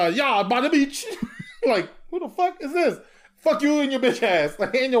 Yeah, by the beach. Like, who the fuck is this? Fuck you and your bitch ass.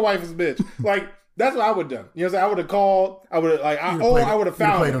 Like, and your wife is bitch. Like, that's what I would have done. You know what I'm saying? I would have called. I would have I would have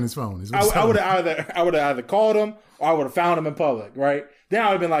found him. Played on his phone. I would have either called him or I would have found him in public, right? Then I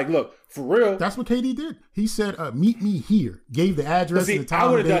would have been like, look, for real. That's what KD did. He said, meet me here. Gave the address and the time. I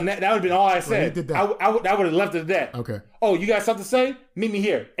would have done that. That would have been all I said. Well, he did that. I would have left it at that. Okay. Oh, you got something to say? Meet me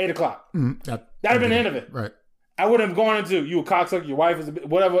here, 8:00. Mm-hmm. That'd have been the end of it. Right. I wouldn't have gone into, you a cocksucker, your wife is a bitch,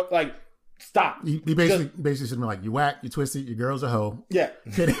 whatever. Like, Stop. He basically should have been like, you whack, you twisted, your girl's a hoe. Yeah.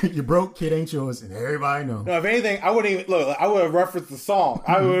 You broke, kid ain't yours, and everybody know. No, if anything, I wouldn't even look. I would have referenced the song.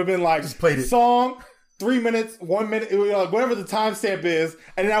 I would have been like, just played it. Song, 3 minutes, 1 minute, it would, like, whatever the timestamp is,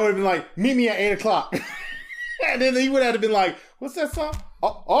 and then I would have been like, meet me at 8:00, and then he would have been like, what's that song?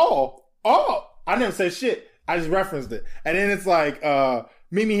 Oh, I never said shit. I just referenced it, and then it's like,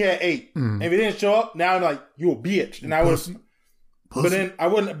 meet me here at 8. And if he didn't show up, now I'm like, you a bitch, and I would. But then I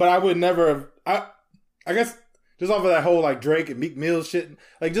wouldn't. But I would never have. I guess just off of that whole like Drake and Meek Mill shit,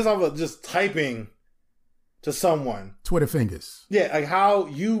 like just off of just typing to someone. Twitter fingers. Yeah, like how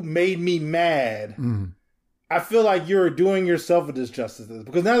you made me mad. I feel like you're doing yourself a disjustice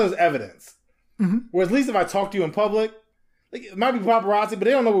because now there's evidence. Whereas at least if I talk to you in public, like it might be paparazzi, but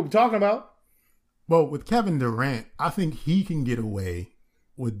they don't know what we're talking about. Well, with Kevin Durant, I think he can get away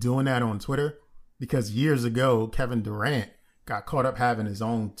with doing that on Twitter because years ago, Kevin Durant got caught up having his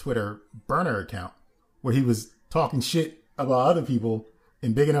own Twitter burner account where he was talking shit about other people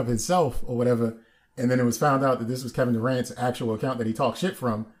and bigging up himself or whatever. And then it was found out that this was Kevin Durant's actual account that he talked shit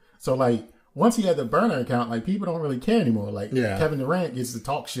from. So like once he had the burner account, like people don't really care anymore. Like Kevin Durant gets to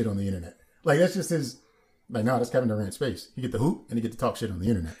talk shit on the internet. Like that's just his, like no, that's Kevin Durant's space. He get to hoop and he get to talk shit on the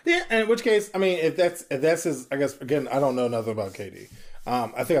internet. Yeah. And in which case, I mean, if that's his, I guess again, I don't know nothing about KD.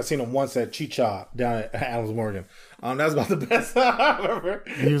 I think I've seen him once at Chicha down at Adams Morgan. That's about the best I've ever.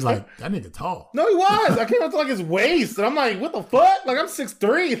 He was like, that nigga tall. No, he was. I came up to like his waist, and I'm like, what the fuck? Like I'm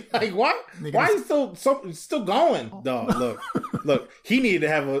 6'3". Like what? Why is he still going? Dog, look. He needed to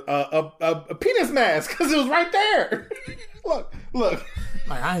have a penis mask because it was right there. look.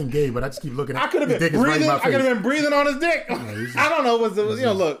 Like I ain't gay, but I just keep looking at. I could have been breathing. I could have been breathing on his dick. I don't know what's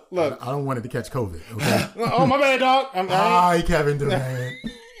look. I don't want it to catch COVID. Okay. Oh my bad, dog. Hi, Kevin Durant.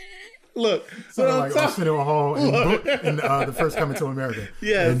 Look, so like Arsenio Hall in the first Coming to America.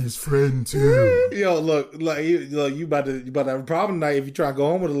 Yeah, and his friend too. Yo, look, you about to have a problem tonight if you try to go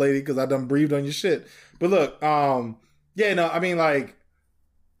home with a lady because I done breathed on your shit. But look, I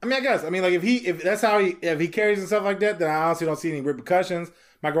guess if that's how if he carries himself like that, then I honestly don't see any repercussions.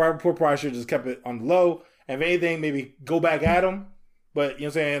 Michael Rappaport probably should have just kept it on the low, and if anything, maybe go back at him. But you know what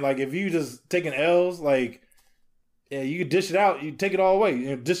I'm saying, like if you just taking L's, like. Yeah, you could dish it out. You take it all away.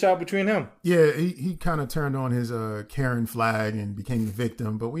 You know, dish out between him. Yeah, he kind of turned on his Karen flag and became the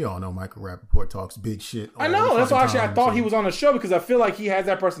victim. But we all know Michael Rappaport talks big shit. I know. That's why I thought he was on the show because I feel like he has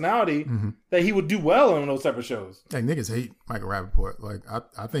that personality that he would do well in those type of shows. Like niggas hate Michael Rappaport. Like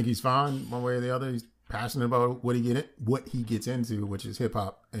I think he's fine one way or the other. He's passionate about what he gets into, which is hip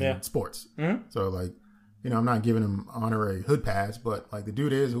hop and sports. So like, you know, I'm not giving him honorary hood pass, but like the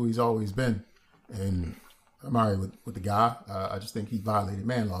dude is who he's always been, and. I'm all right with the guy. I just think he violated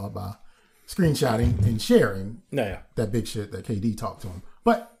man law by screenshotting and sharing that big shit that KD talked to him.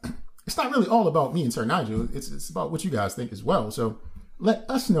 But it's not really all about me and Sir Nigel. It's about what you guys think as well. So let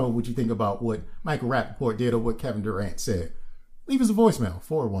us know what you think about what Michael Rappaport did or what Kevin Durant said. Leave us a voicemail,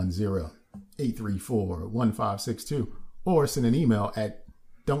 410-834-1562, or send an email at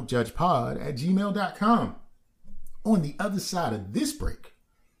don'tjudgepod@gmail.com. On the other side of this break,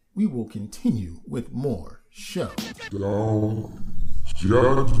 we will continue with more show. Don't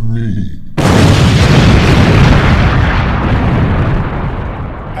judge me.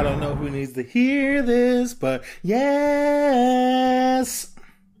 I don't know who needs to hear this, but yes.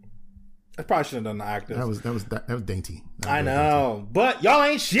 I probably shouldn't have done the actors. That was dainty. I know, dainty. But y'all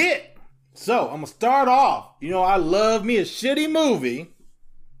ain't shit. So I'm gonna start off. You know, I love me a shitty movie,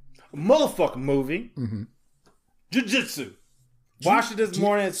 a motherfucking movie, Jiu-Jitsu. Watched it this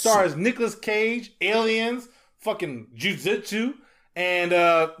morning. It stars Nicolas Cage, aliens, fucking jiu-jitsu, and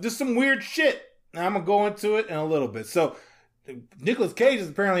just some weird shit. Now, I'm going to go into it in a little bit. So, Nicolas Cage is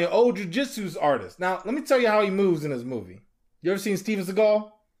apparently an old jiu-jitsu artist. Now, let me tell you how he moves in this movie. You ever seen Steven Seagal?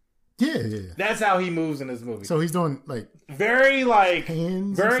 Yeah. That's how he moves in this movie. So, he's doing, like... Very, like...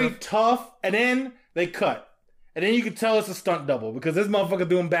 Hands very tough, and then they cut. And then you can tell it's a stunt double because this motherfucker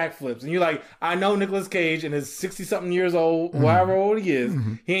doing backflips. And you're like, I know Nicolas Cage and his 60-something years old, however old he is,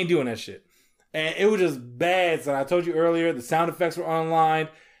 he ain't doing that shit. And it was just bad. So I told you earlier, the sound effects were online.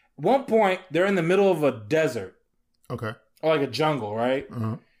 At one point, they're in the middle of a desert. Okay. Or like a jungle, right?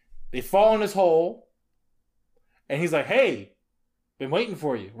 They fall in this hole. And he's like, hey, been waiting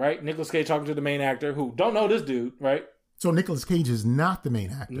for you, right? Nicolas Cage talking to the main actor who don't know this dude, right? So Nicolas Cage is not the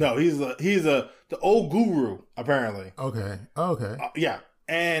main actor. No, he's the old guru apparently. Okay. Yeah,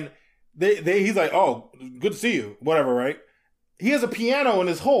 and he's like, oh, good to see you, whatever, right? He has a piano in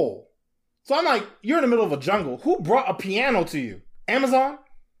his hole, so I'm like, you're in the middle of a jungle. Who brought a piano to you? Amazon?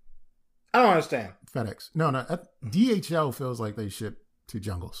 I don't understand. FedEx. No. DHL feels like they ship to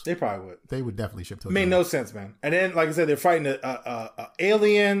jungles. They probably would. They would definitely ship to a Made jungle. no sense, man. And then, like I said, they're fighting a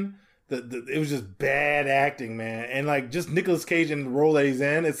alien. It was just bad acting, man. And like just Nicolas Cage in the role that he's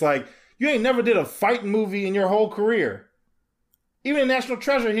in, it's like you ain't never did a fighting movie in your whole career. Even in National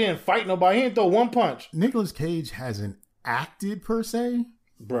Treasure, he didn't fight nobody. He didn't throw one punch. Nicolas Cage hasn't acted per se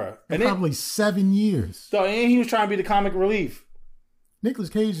Bruh. in And probably 7 years. then, and he was trying to be the comic relief. Nicolas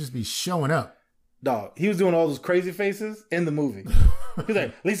Cage just be showing up. Dog, he was doing all those crazy faces in the movie. He's like,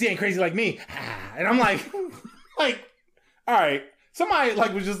 at least he ain't crazy like me. And I'm like, all right. Somebody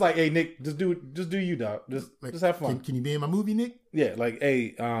like was just like, hey Nick, just do you, dog. Just have fun. Can you be in my movie, Nick? Yeah, like, hey, we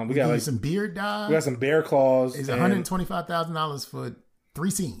Give got you like some beard dye. we got some bear claws. It's and $125,000 for 3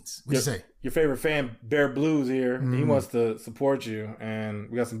 scenes. What'd you say? Your favorite fan, Bear Blues, here. He wants to support you,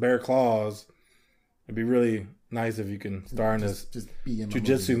 and we got some bear claws. It'd be really nice if you can star in this Just be in my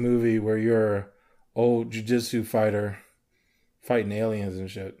jiu-jitsu movie where you're an old jiu-jitsu fighter fighting aliens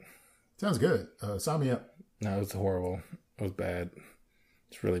and shit. Sounds good. Sign me up. No, it was horrible. It was bad.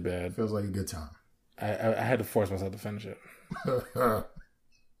 It's really bad. Feels like a good time. I had to force myself to finish it.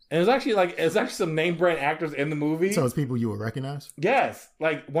 And it's actually some name brand actors in the movie. So it's people you would recognize? Yes,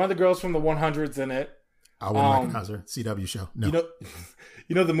 like one of the girls from the 100's in it. I wouldn't recognize her. CW show. No.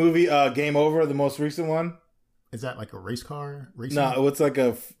 You know the movie Game Over, the most recent one. Is that like a race car racing? No, it's like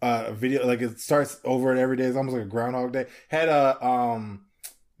a video. Like it starts over every day. It's almost like a Groundhog Day. Had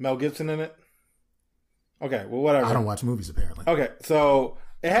Mel Gibson in it. Okay, well whatever. I don't watch movies apparently. Okay, so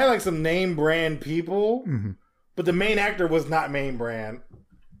it had like some name brand people, but the main actor was not main brand.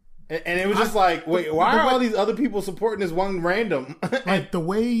 And it was just like, wait, why are all these other people supporting this one random? Like the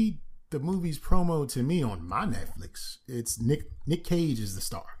way the movie's promo to me on my Netflix, it's Nick Cage is the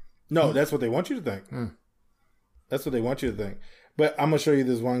star. No, that's what they want you to think. That's what they want you to think. But I'm gonna show you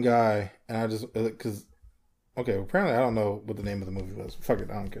this one guy, and I just because apparently I don't know what the name of the movie was. Fuck it,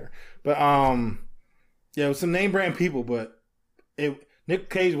 I don't care. But yeah, it was some name brand people, but Nick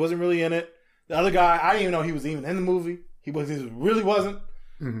Cage wasn't really in it. The other guy, I didn't even know he was even in the movie. He really wasn't.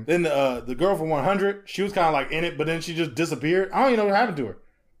 Then the girl from 100, she was kind of like in it, but then she just disappeared. I don't even know what happened to her.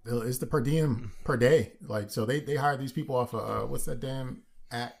 It's the per diem per day. Like, so they hired these people off of, what's that damn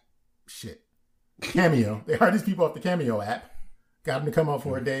app? Shit. Cameo. They hired these people off the Cameo app. Got them to come out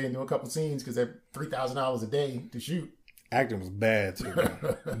for a day and do a couple scenes because they're $3,000 a day to shoot. Acting was bad too,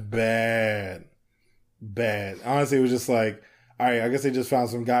 man. Bad. Honestly, it was just like, all right, I guess they just found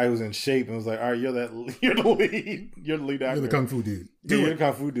some guy who was in shape and was like, all right, you're the lead. You're the lead actor. You're the Kung Fu dude. You're the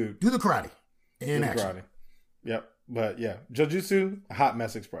Kung Fu dude. Do the karate. And Do the action. karate. Yep. But yeah, Jujutsu, a hot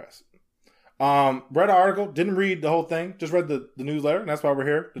mess express. Read an article, didn't read the whole thing, just read the newsletter, and that's why we're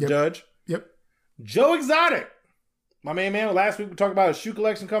here. The judge. Yep. Joe Exotic. My main man, last week we talked about his shoe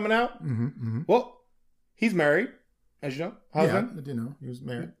collection coming out. Well, he's married, as you know. Husband. Yeah, I didn't know. He was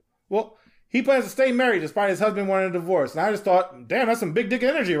married. Well, he plans to stay married despite his husband wanting a divorce. And I just thought, damn, that's some big dick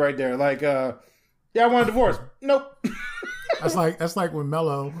energy right there. Like, yeah, I want a divorce. Nope. That's like when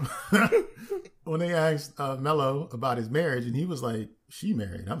Mello, when they asked Mello about his marriage, and he was like, "She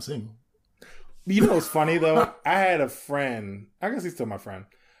married. I'm single." You know what's funny though? I had a friend. I guess he's still my friend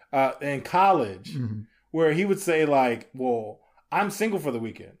in college, where he would say like, "Well, I'm single for the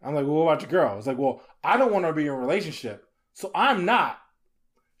weekend." I'm like, "Well, what about your girl?" It's like, "Well, I don't want her to be in a relationship, so I'm not.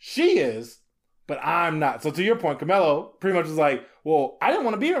 She is, but I'm not." So to your point, Camelo pretty much was like, "Well, I didn't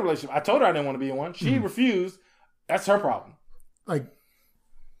want to be in a relationship. I told her I didn't want to be in one. She refused. That's her problem." Like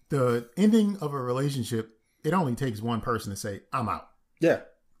the ending of a relationship, it only takes one person to say, "I'm out." Yeah,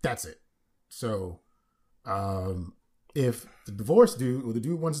 that's it. So, if the divorce dude or the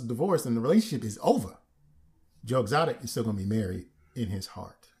dude wants a divorce and the relationship is over, Joe Exotic is still gonna be married in his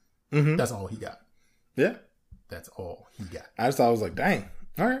heart. That's all he got. Yeah, that's all he got. I just thought I was like, dang.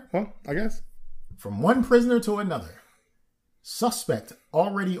 All right, well, I guess. From one prisoner to another, suspect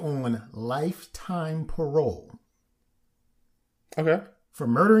already on lifetime parole. Okay. For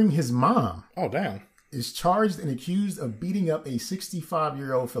murdering his mom. Oh, damn. Is charged and accused of beating up a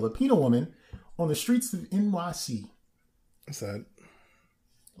 65-year-old Filipino woman on the streets of NYC. What's that?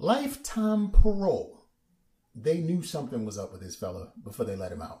 Lifetime parole. They knew something was up with this fella before they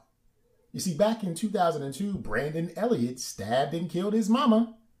let him out. You see, back in 2002, Brandon Elliott stabbed and killed his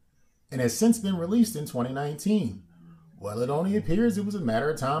mama and has since been released in 2019. Well, it only appears it was a matter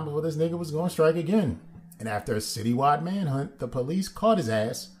of time before this nigga was going to strike again. And after a citywide manhunt, the police caught his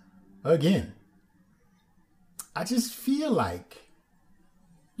ass again. I just feel like,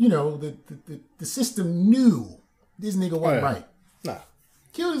 you know, the system knew this nigga wasn't right. Nah.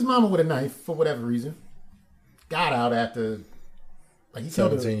 Killed his mama with a knife for whatever reason. Got out after, like, he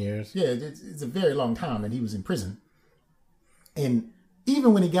killed her. 17 years. Yeah, it's a very long time that he was in prison. And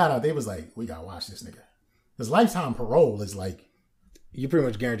even when he got out, they was like, we gotta watch this nigga. Because lifetime parole is like, you're pretty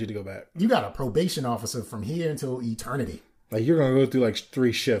much guaranteed to go back. you got a probation officer from here until eternity. Like, you're going to go through like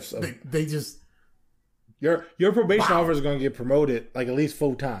 3 shifts. They just... Your probation officer is going to get promoted like at least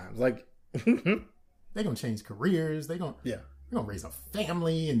 4 times. Like, they're going to change careers. They're going to raise a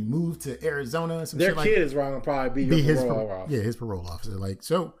family and move to Arizona. And some their shit kid like is wrong and probably be his parole officer. Yeah, his parole officer. Like,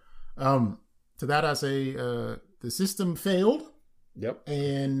 so, to that I say, the system failed. Yep.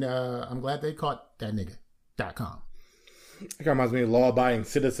 And I'm glad they caught that nigga.com. It kind of reminds me of Law Abiding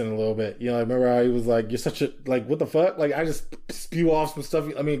Citizen a little bit. You know, I remember how he was like, you're such a, like, what the fuck? Like, I just spew off some stuff.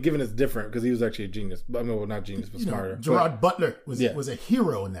 I mean, given it's different because he was actually a genius. I mean, well, not genius, but smarter. Gerard Butler was a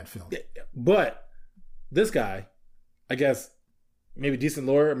hero in that film. Yeah, but this guy, I guess, maybe decent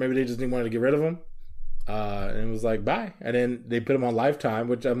lawyer, maybe they just didn't want to get rid of him. And it was like, bye. And then they put him on Lifetime,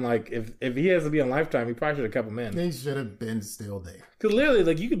 which I'm like, if he has to be on Lifetime, he probably should have kept him in. They should have been still there. Because literally,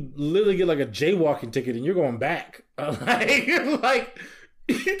 like, you could literally get like a jaywalking ticket and you're going back. Like,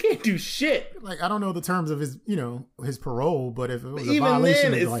 you can't do shit. Like, I don't know the terms of his, his parole, but if it was a even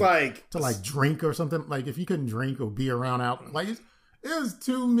violation, then, it's to drink or something, like if you couldn't drink or be around out, like there's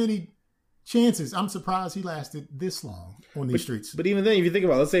too many chances. I'm surprised he lasted this long on these streets. But even then, if you think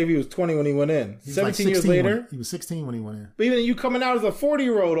about it, let's say if he was 20 when he went in, 17 years later. He was 16 when he went in. But even you coming out as a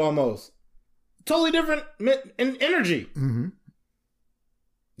 40-year-old almost. Totally different in energy. Mm-hmm.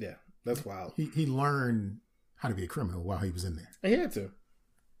 Yeah, that's wild. He learned how to be a criminal while he was in there. And he had to.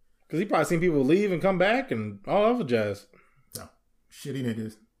 Because he probably seen people leave and come back and all other jazz. So, shitty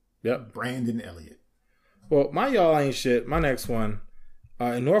niggas. Yep. Brandon Elliott. Well, my y'all ain't shit. My next one.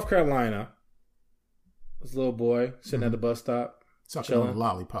 In North Carolina, this little boy sitting at the bus stop. Sucking on a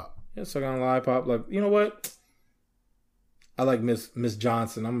lollipop. Yeah, sucking on a lollipop. Like, you know what? I like Miss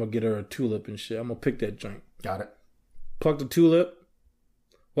Johnson. I'm going to get her a tulip and shit. I'm going to pick that joint. Got it. Plucked the tulip.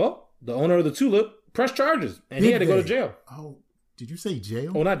 Well, the owner of the tulip pressed charges. And he had to go to jail. Oh, did you say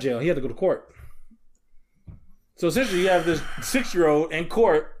jail? Oh, not jail. He had to go to court. So essentially, you have this 6-year-old in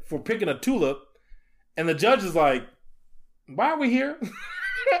court for picking a tulip. And the judge is like, why are we here?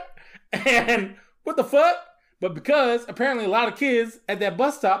 And what the fuck? But because apparently a lot of kids at that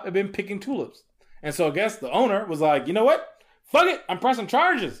bus stop have been picking tulips. And so I guess the owner was like, you know what? Fuck it. I'm pressing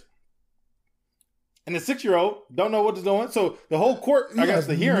charges. And the 6-year-old don't know what to do. So the whole court, I guess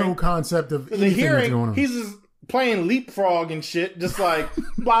the hearing. No concept of the hearing, he's just playing leapfrog and shit. Just like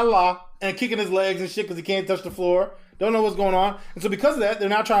blah, blah, and kicking his legs and shit because he can't touch the floor. Don't know what's going on. And so because of that, they're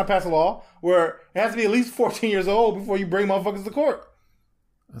now trying to pass a law where it has to be at least 14 years old before you bring motherfuckers to court.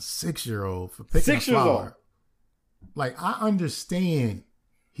 A 6-year-old for picking a flower. Like, I understand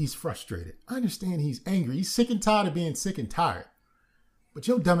he's frustrated. I understand he's angry. He's sick and tired of being sick and tired. But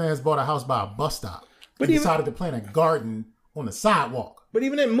your dumbass bought a house by a bus stop. But he decided to plant a garden on the sidewalk. But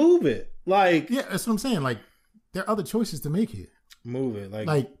even then, move it. Like, yeah, that's what I'm saying. Like, there are other choices to make here. Move it.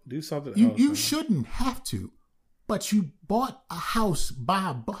 Like do something else. You shouldn't have to. But you bought a house by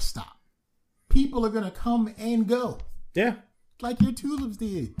a bus stop. People are going to come and go. Yeah. Like your tulips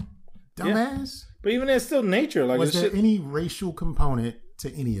did. Dumbass. Yeah. But even there's still nature. Like, was there any racial component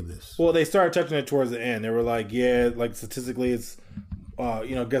to any of this? Well, they started touching it towards the end. They were like, yeah, like statistically it's, I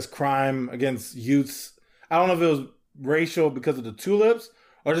guess crime against youths. I don't know if it was racial because of the tulips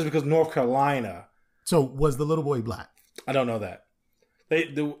or just because North Carolina. So was the little boy black? I don't know that.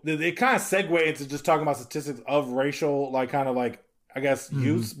 They kind of segue into just talking about statistics of racial, like kind of like, I guess,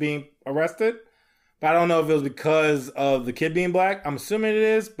 youths being arrested. But I don't know if it was because of the kid being black. I'm assuming it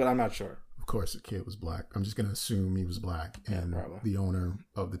is, but I'm not sure. Of course, the kid was black. I'm just going to assume he was black. And the owner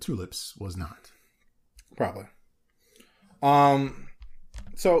of the tulips was not. Probably.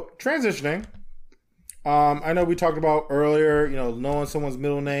 So, transitioning. I know we talked about earlier, knowing someone's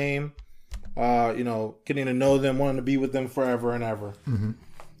middle name. Getting to know them, wanting to be with them forever and ever.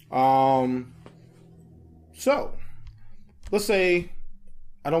 Mm-hmm. So, let's say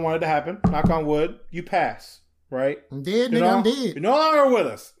I don't want it to happen. Knock on wood. You pass, right? I'm dead, nigga. I'm dead. You're no longer with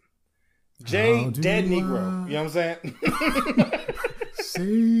us. Jay, dead Negro. You know what I'm saying?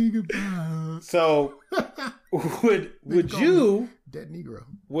 Say goodbye. So, would you, dead Negro,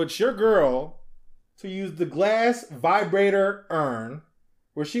 would your girl to use the glass vibrator urn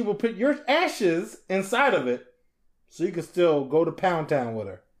where she will put your ashes inside of it so you can still go to Pound Town with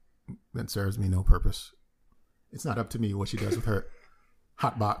her? That serves me no purpose. It's not up to me what she does with her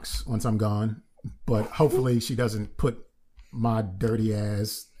hot box once I'm gone. But hopefully she doesn't put my dirty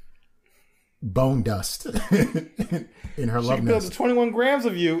ass bone dust in her love nest. She builds 21 grams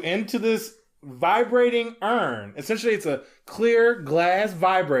of you into this vibrating urn. Essentially, it's a clear glass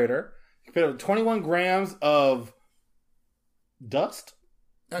vibrator. You put 21 grams of dust.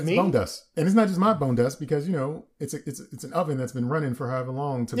 That's Meat? bone dust, and it's not just my bone dust because it's an oven that's been running for however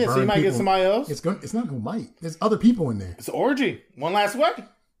long to burn. So you might get somebody else. It's not gonna bite. There's other people in there. It's an orgy. One last way,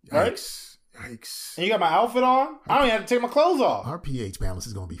 right? Yikes! And you got my outfit on. I don't even have to take my clothes off. Our pH balance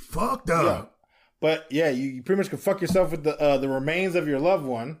is gonna be fucked up. Yeah. But yeah, you pretty much can fuck yourself with the remains of your loved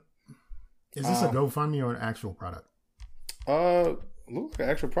one. Is this a GoFundMe or an actual product? Look, an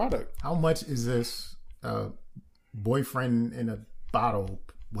actual product. How much is this boyfriend in a bottle,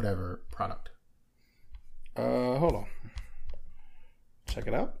 whatever product? Hold on. Check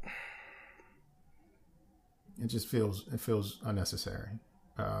it out. It just feels unnecessary.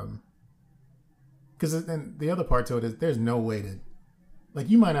 Because then the other part to it is there's no way to, like,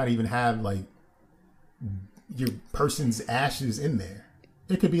 you might not even have like your person's ashes in there.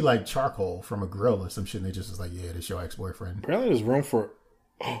 It could be like charcoal from a grill or some shit. And they just was like, yeah, this your ex-boyfriend. Apparently, there's room for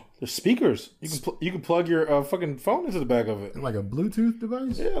there's speakers. You can plug your fucking phone into the back of it, like a Bluetooth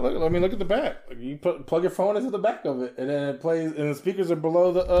device. Yeah, look at the back. Like, you plug your phone into the back of it, and then it plays, and the speakers are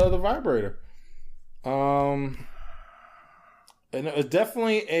below the vibrator. And it's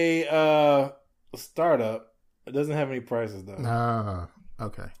definitely a startup. It doesn't have any prices though.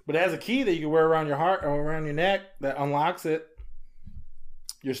 Okay. But it has a key that you can wear around your heart or around your neck that unlocks it.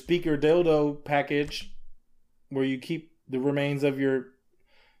 Your speaker dildo package, where you keep the remains of your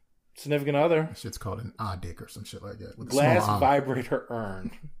significant other. That shit's called an dick or some shit like that. With glass vibrator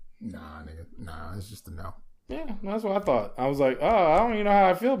urn. Nah, nigga. Nah, it's just a no. Yeah, that's what I thought. I was like, oh, I don't even know how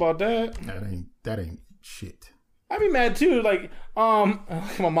I feel about that. That ain't shit. I'd be mad too. Like,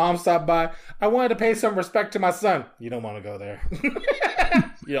 my mom stopped by. I wanted to pay some respect to my son. You don't want to go there.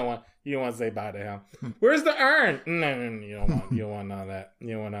 You don't want to say bye to him. Where's the urn? No, you don't want none of that. You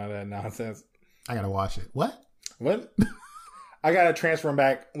don't want none of that nonsense. I gotta wash it. What? I gotta transfer him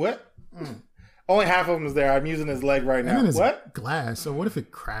back. What? Only half of him is there. I'm using his leg right now. What? Glass. So what if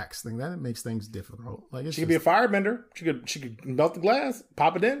it cracks? That makes things difficult. Like she could be a firebender. She could melt the glass,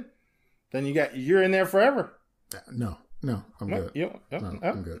 pop it in. Then you're in there forever. No, I'm good.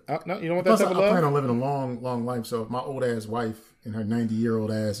 I'm good. No, you don't want that type of love? I plan on living a long, long life. So if my old ass wife and her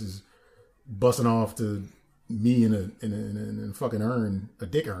 90-year-old ass is busting off to me in a fucking urn, a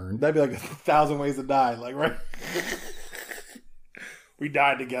dick urn, that'd be like 1,000 ways to die. Like, right? We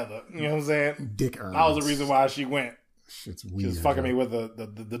died together. You know what I'm saying? Dick urn. That was the reason why she went. Shit's weird. She was fucking me with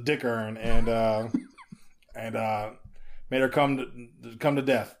the dick urn and made her come to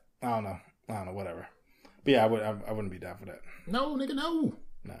death. I don't know. Whatever. But yeah, I wouldn't be down for that. No, nigga, no.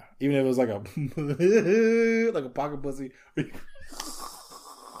 Nah. Even if it was like a like a pocket pussy.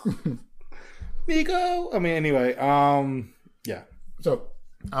 Nico. I mean, anyway, yeah. So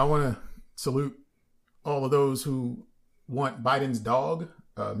I want to salute all of those who want Biden's dog,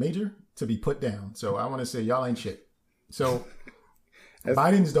 Major, to be put down. So I want to say y'all ain't shit. So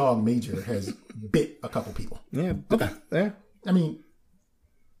Biden's dog, Major, has bit a couple people. Yeah. Okay. Yeah. I mean,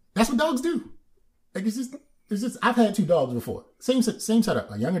 that's what dogs do. Like it's just. I've had two dogs before. Same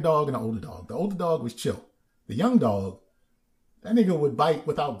setup. A younger dog and an older dog. The older dog was chill. The young dog, that nigga would bite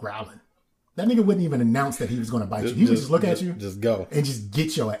without growling. That nigga wouldn't even announce that he was going to bite you. He would just look at you, just go, and just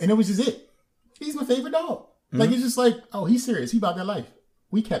get your ass. And it was just it. He's my favorite dog. Mm-hmm. Like it's just like, oh, he's serious. He about that life.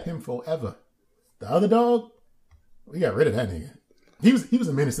 We kept him forever. The other dog, we got rid of that nigga. He was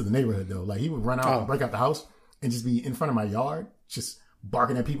a menace to the neighborhood though. Like he would run out and break out the house and just be in front of my yard, just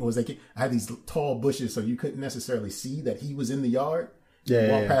barking at people as they came. I had these tall bushes, so you couldn't necessarily see that he was in the yard.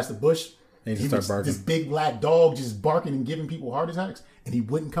 Walk past the bush, and he was barking. This big black dog just barking and giving people heart attacks, and he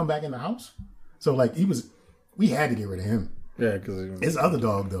wouldn't come back in the house. So like we had to get rid of him. Yeah, because his other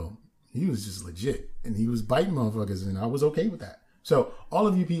dog though, he was just legit, and he was biting motherfuckers, and I was okay with that. So all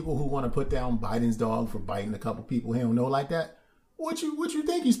of you people who want to put down Biden's dog for biting a couple people he don't know like that, what you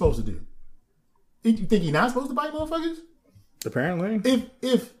think he's supposed to do? You think he's not supposed to bite motherfuckers? Apparently.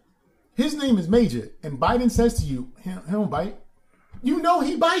 If his name is Major and Biden says to you, he don't bite, you know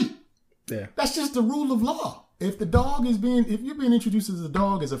he bite. Yeah. That's just the rule of law. If you're being introduced as a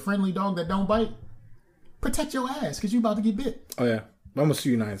dog, as a friendly dog that don't bite, protect your ass because you about to get bit. Oh yeah. I'm gonna sue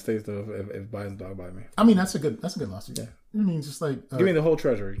United States though if Biden's dog bite me. I mean that's a good lawsuit. Yeah. I mean just like give me the whole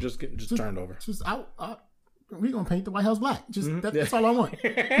treasury. Just turned over. Just we're gonna paint the White House black. That's all I want.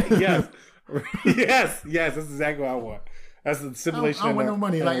 Yes. Yes. That's exactly what I want. That's the stipulation. I don't want no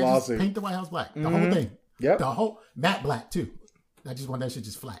money. Like lawsuit. Just paint the White House black. The whole thing. Yep. The whole matte black too. I just want that shit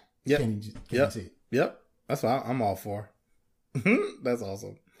just flat. Yep. Can't you see it? Yep. That's what I'm all for. That's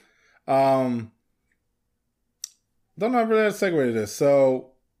awesome. Don't know how to segue to this.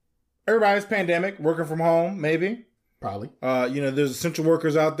 So everybody's pandemic, working from home, maybe. Probably. There's essential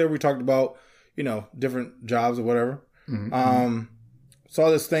workers out there. We talked about, different jobs or whatever. Saw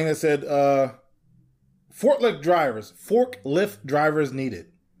this thing that said forklift drivers needed.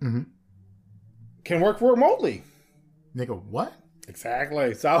 Can work remotely. Nigga, what?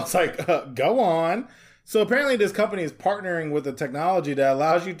 Exactly. So I was like, go on. So apparently this company is partnering with a technology that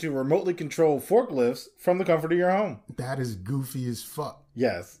allows you to remotely control forklifts from the comfort of your home. That is goofy as fuck.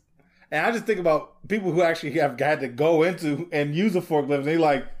 Yes. And I just think about people who actually have had to go into and use a forklift, and they're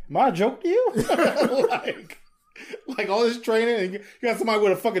like, am I joking you? like all this training, and you got somebody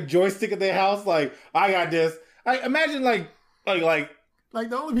with a fucking joystick at their house, like, I got this. I imagine like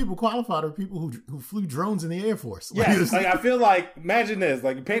the only people qualified are people who flew drones in the Air Force. Yes, I feel like, imagine this,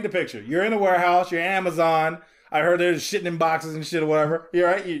 like, paint the picture. You're in a warehouse, you're Amazon. I heard there's shitting in boxes and shit or whatever. You're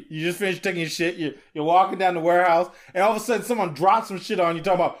right. You just finished taking your shit. You're walking down the warehouse, and all of a sudden someone drops some shit on you.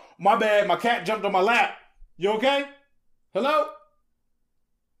 Talking about, my bad, my cat jumped on my lap. You okay? Hello?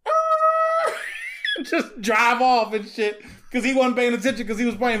 Just drive off and shit because he wasn't paying attention because he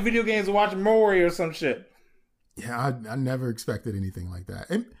was playing video games and watching Maury or some shit. Yeah, I never expected anything like that.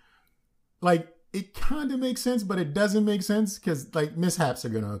 It kind of makes sense, but it doesn't make sense because like mishaps are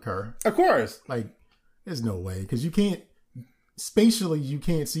going to occur. Of course. Like, there's no way because you can't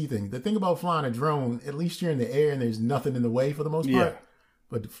see things. The thing about flying a drone, at least you're in the air and there's nothing in the way for the most part. Yeah.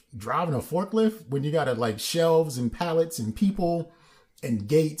 But driving a forklift, when you got to like shelves and pallets and people and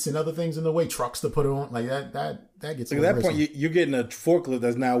gates and other things in the way, trucks to put on, like that gets. At that point, you're getting a forklift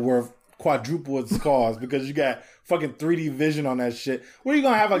that's now worth quadruple its cost because you got fucking 3D vision on that shit. What are you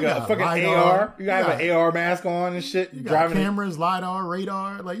gonna have, like a fucking LiDAR? AR? You gotta have an AR mask on and shit. You got cameras, LiDAR,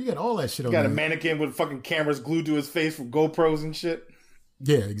 radar, like you got all that shit on there. You got a mannequin with fucking cameras glued to his face for GoPros and shit.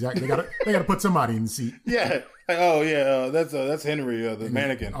 Yeah, exactly. They gotta put somebody in the seat. Yeah. Like, oh yeah, that's Henry, the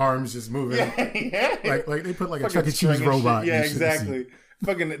mannequin. Arms just moving. Yeah. Like they put like fucking a Chuck E. Cheese robot. Yeah, exactly.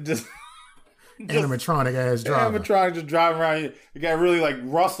 Fucking just animatronic ass driver. Animatronic just driving around. You got really like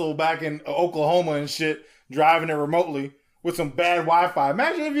Russell back in Oklahoma and shit, driving it remotely with some bad Wi-Fi.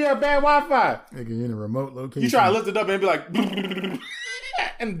 Imagine if you had bad Wi-Fi. Nigga, you're in a remote location. You try to lift it up and be like,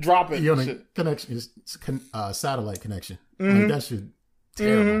 and drop it. You're on a connection, satellite connection. Like that shit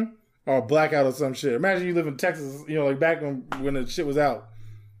terrible. Or a blackout or some shit. Imagine you live in Texas, like back when the shit was out.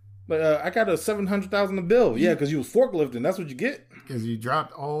 But I got a $700,000 a bill. Yeah, because you was forklifting. That's what you get. Because you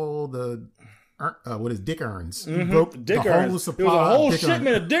dropped all the dick urns. You Mm-hmm. broke dick the urns. whole supply. It was a whole dick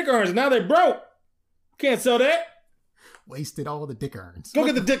shipment of dick urns. Now they broke. Can't sell that. Wasted all the dick urns. Go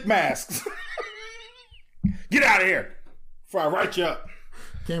get the dick masks. Get out of here before I write you up.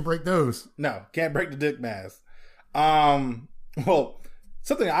 Can't break those. No, can't break the dick mask. Well,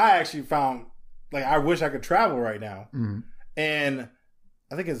 something I actually found, like, I wish I could travel right now. And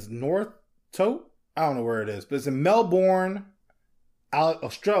I think it's North Tote. I don't know where it is, but it's in Melbourne,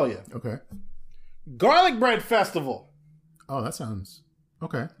 Australia. Okay. Garlic bread festival. Oh, that sounds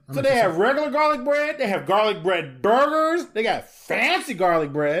okay. So they have regular garlic bread. They have garlic bread burgers. They got fancy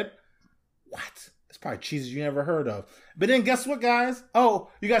garlic bread. What? It's probably cheeses you never heard of. But then guess what, guys? Oh,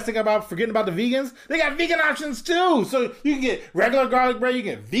 you guys think about forgetting about the vegans? They got vegan options too. So you can get regular garlic bread. You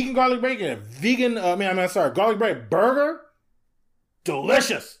can get vegan garlic bread. You can get vegan, garlic bread burger.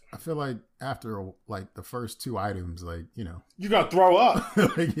 Delicious. I feel like after like the first two items, like, you're going to throw up. Yeah.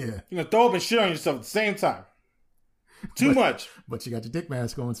 You're going to throw up and shit on yourself at the same time. Too much. But you got your dick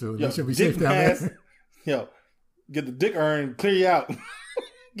mask on, so Yo, you should be safe down there. Yo, get the dick urn, clear you out.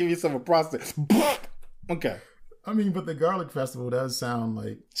 Give yourself a prostate. Okay. I mean, but the garlic festival does sound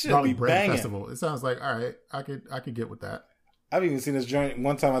like Should garlic be bread banging. festival. It sounds like, all right, I could get with that. I've even seen this joint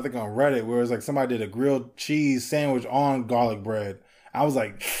one time, I think on Reddit, where it's like somebody did a grilled cheese sandwich on garlic bread. I was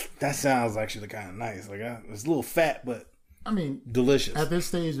like, that sounds actually kind of nice. Like, it's a little fat, but I mean, delicious. At this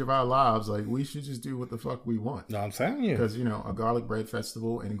stage of our lives, like, we should just do what the fuck we want. No, I'm telling you. Because, a garlic bread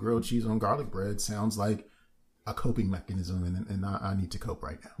festival and grilled cheese on garlic bread sounds like a coping mechanism, and I need to cope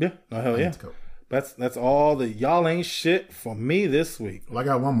right now. Yeah. Oh, hell I yeah. need to cope. That's all the y'all ain't shit for me this week. Well, I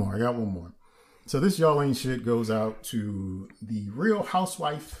got one more. So this y'all ain't shit goes out to the Real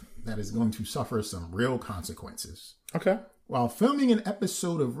Housewife that is going to suffer some real consequences. Okay. While filming an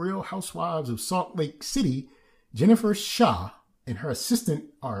episode of Real Housewives of Salt Lake City, Jennifer Shah and her assistant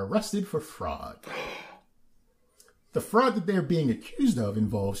are arrested for fraud. The fraud that they're being accused of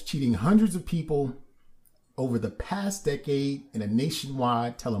involves cheating hundreds of people over the past decade in a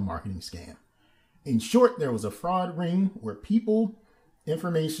nationwide telemarketing scam. In short, there was a fraud ring where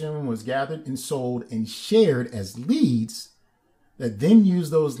information was gathered and sold and shared as leads that then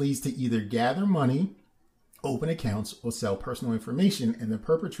used those leads to either gather money, open accounts, or sell personal information, and the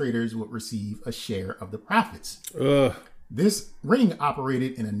perpetrators would receive a share of the profits. Ugh. This ring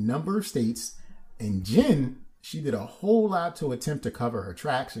operated in a number of states, and Jen She did a whole lot to attempt to cover her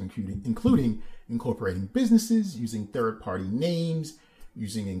tracks, including incorporating businesses, using third-party names,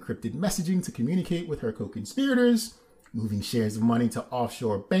 using encrypted messaging to communicate with her co-conspirators, moving shares of money to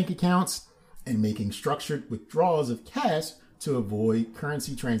offshore bank accounts, and making structured withdrawals of cash to avoid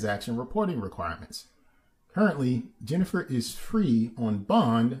currency transaction reporting requirements. Currently, Jennifer is free on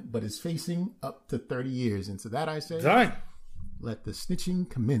bond, but is facing up to 30 years. And to that I say, Dang. let the snitching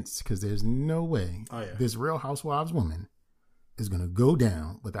commence, because there's no way this Real Housewives woman is going to go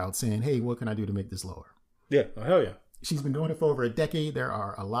down without saying, hey, what can I do to make this lower? Yeah. Oh, hell yeah. She's been doing it for over a decade. There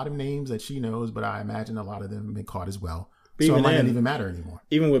are a lot of names that she knows, but I imagine a lot of them have been caught as well. But so it might then, not even matter anymore.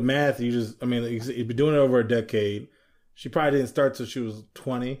 Even with math, you've been doing it over a decade. She probably didn't start till she was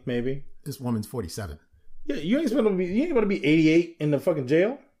 20, maybe. This woman's 47. Yeah, you ain't supposed to be 88 in the fucking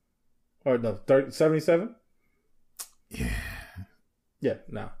jail? Or no, 77? Yeah. Yeah,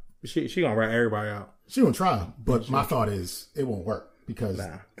 no. She gonna rat everybody out. She gonna try, but my thought is it won't work because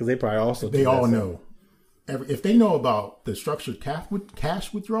they probably also they all know. If they know about the structured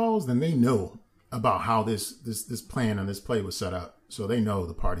cash withdrawals, then they know about how this plan and this play was set up. So they know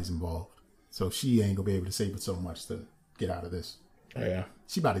the parties involved. So she ain't gonna be able to save it so much to get out of this. Oh, yeah.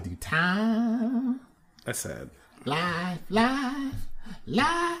 She about to do time. That's sad. Life. And,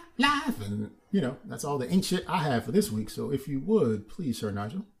 that's all the ain't shit I have for this week. So if you would, please, Sir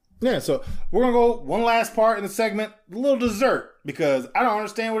Nigel. Yeah, so we're going to go one last part in the segment, a little dessert, because I don't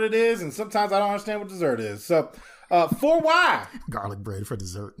understand what it is, and sometimes I don't understand what dessert is. So, for why? Garlic bread for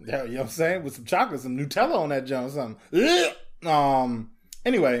dessert. Yeah, you know what I'm saying? With some chocolate, some Nutella on that junk or something.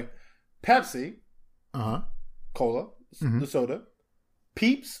 Anyway, Pepsi. Cola, the soda.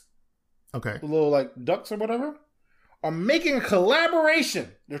 Peeps. Okay. The little, ducks or whatever, are making a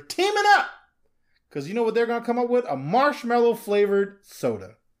collaboration. They're teaming up. Because you know what they're going to come up with? A marshmallow-flavored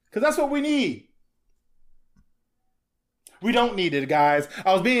soda. Because that's what we need. We don't need it, guys.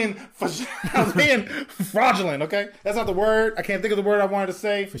 I was being fraudulent, okay? That's not the word. I can't think of the word I wanted to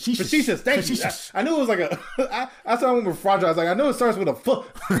say. Facetious. Thank you. I knew it was like I saw when we were fraudulent. I was like, I knew it starts with a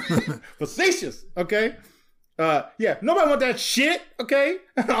facetious, okay? Yeah, nobody want that shit, okay?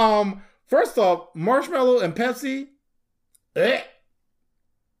 First off, marshmallow and Pepsi. That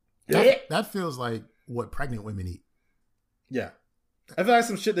feels like what pregnant women eat. Yeah. I feel like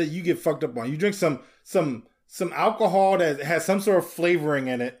some shit that you get fucked up on. You drink some alcohol that has some sort of flavoring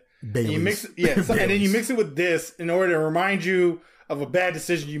in it. Baileys. And you mix it, and then you mix it with this in order to remind you of a bad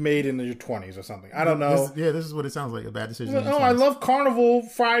decision you made in your 20s or something. I don't know. This is what it sounds like, a bad decision. I love Carnival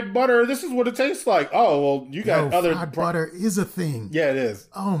fried butter. This is what it tastes like. Oh, well, you got other... fried butter is a thing. Yeah, it is.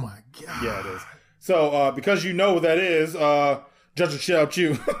 Oh, my God. Yeah, it is. So, because you know what that is, judge will shout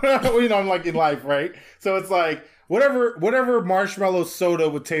you. I'm like in life, right? So it's like, whatever marshmallow soda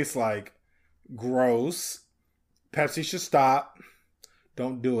would taste like, gross. Pepsi should stop.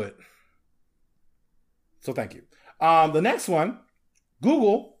 Don't do it. So thank you. The next one,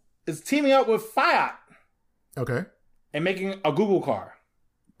 Google is teaming up with Fiat. Okay. And making a Google car.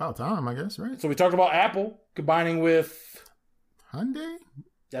 About time, I guess, right? So we talked about Apple combining with Hyundai?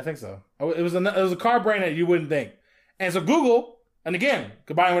 Yeah, I think so. It was a car brand that you wouldn't think. And so Google, and again,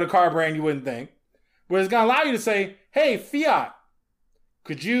 combining with a car brand you wouldn't think, where it's going to allow you to say, hey, Fiat,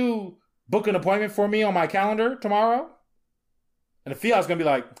 could you book an appointment for me on my calendar tomorrow? And the Fiat's going to be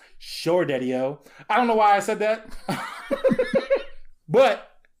like, sure, Daddy-o. I don't know why I said that. But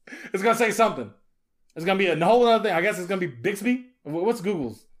it's going to say something. It's going to be a whole other thing. I guess it's going to be Bixby. What's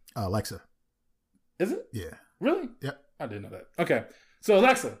Google's? Alexa. Is it? Yeah. Really? Yep. I didn't know that. Okay. So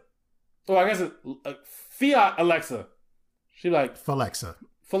Alexa. Oh, I guess it's Fiat Alexa. She like... Falexa.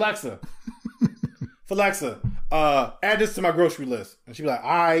 Add this to my grocery list. And she'd be like, all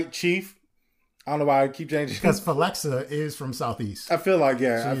right, chief. I don't know why I keep changing. Because Falexa is from Southeast. I feel like,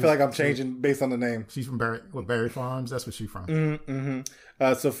 I feel like I'm changing based on the name. She's from Berry Farms. That's where she's from. Mm-hmm.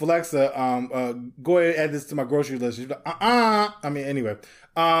 So Falexa, go ahead and add this to my grocery list. She's like, anyway.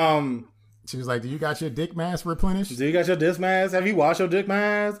 She was like, do you got your dick mask replenished? Do you got your dick mask? Have you washed your dick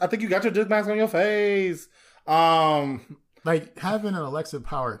mask? I think you got your dick mask on your face. Like, having an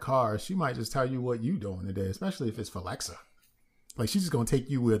Alexa-powered car, she might just tell you what you doing today, especially if it's Falexa. Like, she's just going to take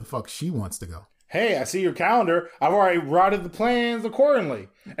you where the fuck she wants to go. Hey, I see your calendar. I've already routed the plans accordingly.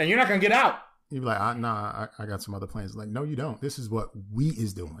 And you're not going to get out. You'd be like, I got some other plans. Like, no, you don't. This is what we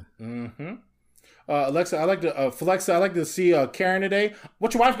is doing. Mm-hmm. Alexa, Falexa, I'd like to see Karen today.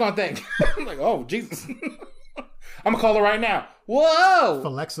 What's your wife going to think? I'm like, oh, Jesus. I'm going to call her right now. Whoa!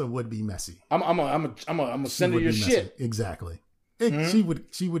 Falexa would be messy. I'm gonna send her your shit. Exactly. Mm-hmm.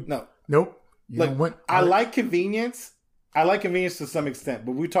 She would. No. Nope. I like convenience. I like convenience to some extent,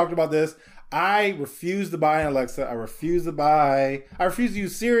 but we talked about this. I refuse to buy an Alexa. I refuse to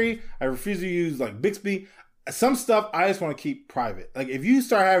use Siri. I refuse to use like Bixby. Some stuff I just want to keep private. Like if you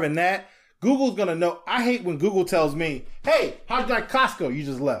start having that, Google's going to know. I hate when Google tells me, hey, how'd you like Costco? You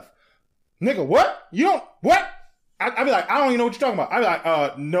just left. Nigga, what? You don't, what? I'd be like, I don't even know what you're talking about. I'd be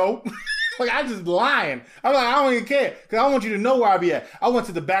like, no. Like, I just lying. I'm like, I don't even care. Because I want you to know where I be at. I went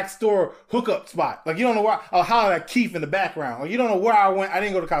to the back store hookup spot. Like, you don't know where, I'll holler at Keith in the background. Like, you don't know where I went. I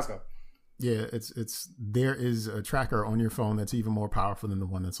didn't go to Costco. Yeah, there is a tracker on your phone that's even more powerful than the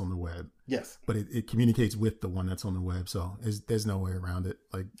one that's on the web. Yes. But it communicates with the one that's on the web. So there's no way around it.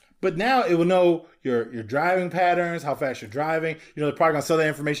 Like, but now it will know your driving patterns, how fast you're driving. You know, they're probably going to sell that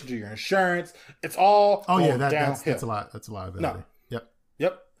information to your insurance. It's all downhill. That's a lot. That's a liability. No.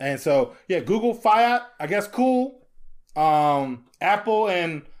 Yep. And so, yeah, Google, Fiat, I guess, cool. Apple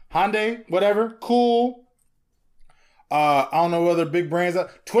and Hyundai, whatever, cool. I don't know what other big brands.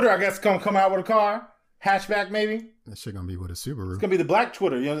 Twitter, I guess, come out with a car. Hatchback, maybe. That shit gonna be with a Subaru. It's gonna be the black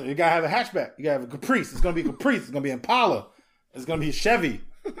Twitter. You know, you gotta have a hatchback. You gotta have a Caprice. It's gonna be Caprice. It's gonna be Impala. It's gonna be a Chevy.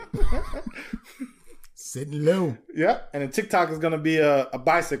 Sitting low. Yep. And then TikTok is gonna be a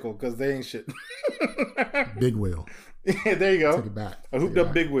bicycle because they ain't shit. Big wheel. Yeah, there you go. Take it back. A hooped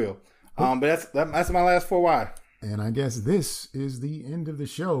up big wheel. But that's my last 4 why. And I guess this is the end of the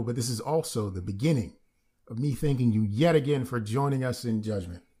show, but this is also the beginning of me thanking you yet again for joining us in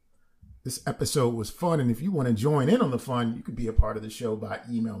judgment. This episode was fun, and if you want to join in on the fun, you could be a part of the show by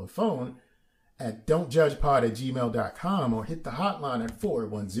email or phone at don'tjudgepod@gmail.com or hit the hotline at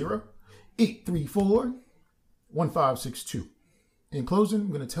 410-834-1562. In closing, I'm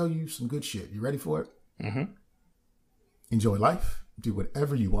going to tell you some good shit. You ready for it? Mm-hmm. Enjoy life. Do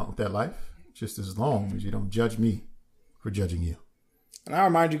whatever you want with that life, just as long as you don't judge me for judging you. And I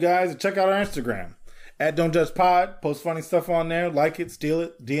remind you guys to check out our Instagram at Don't Judge Pod. Post funny stuff on there. Like it, steal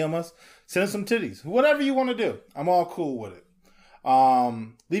it, DM us, send us some titties. Whatever you want to do. I'm all cool with it.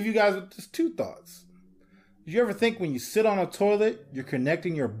 Leave you guys with just 2 thoughts. Did you ever think when you sit on a toilet, you're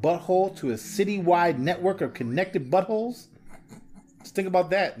connecting your butthole to a citywide network of connected buttholes? Just think about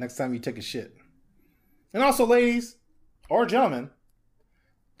that next time you take a shit. And also, ladies or gentlemen,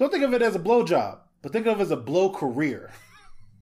 don't think of it as a blow job, but think of it as a blow career.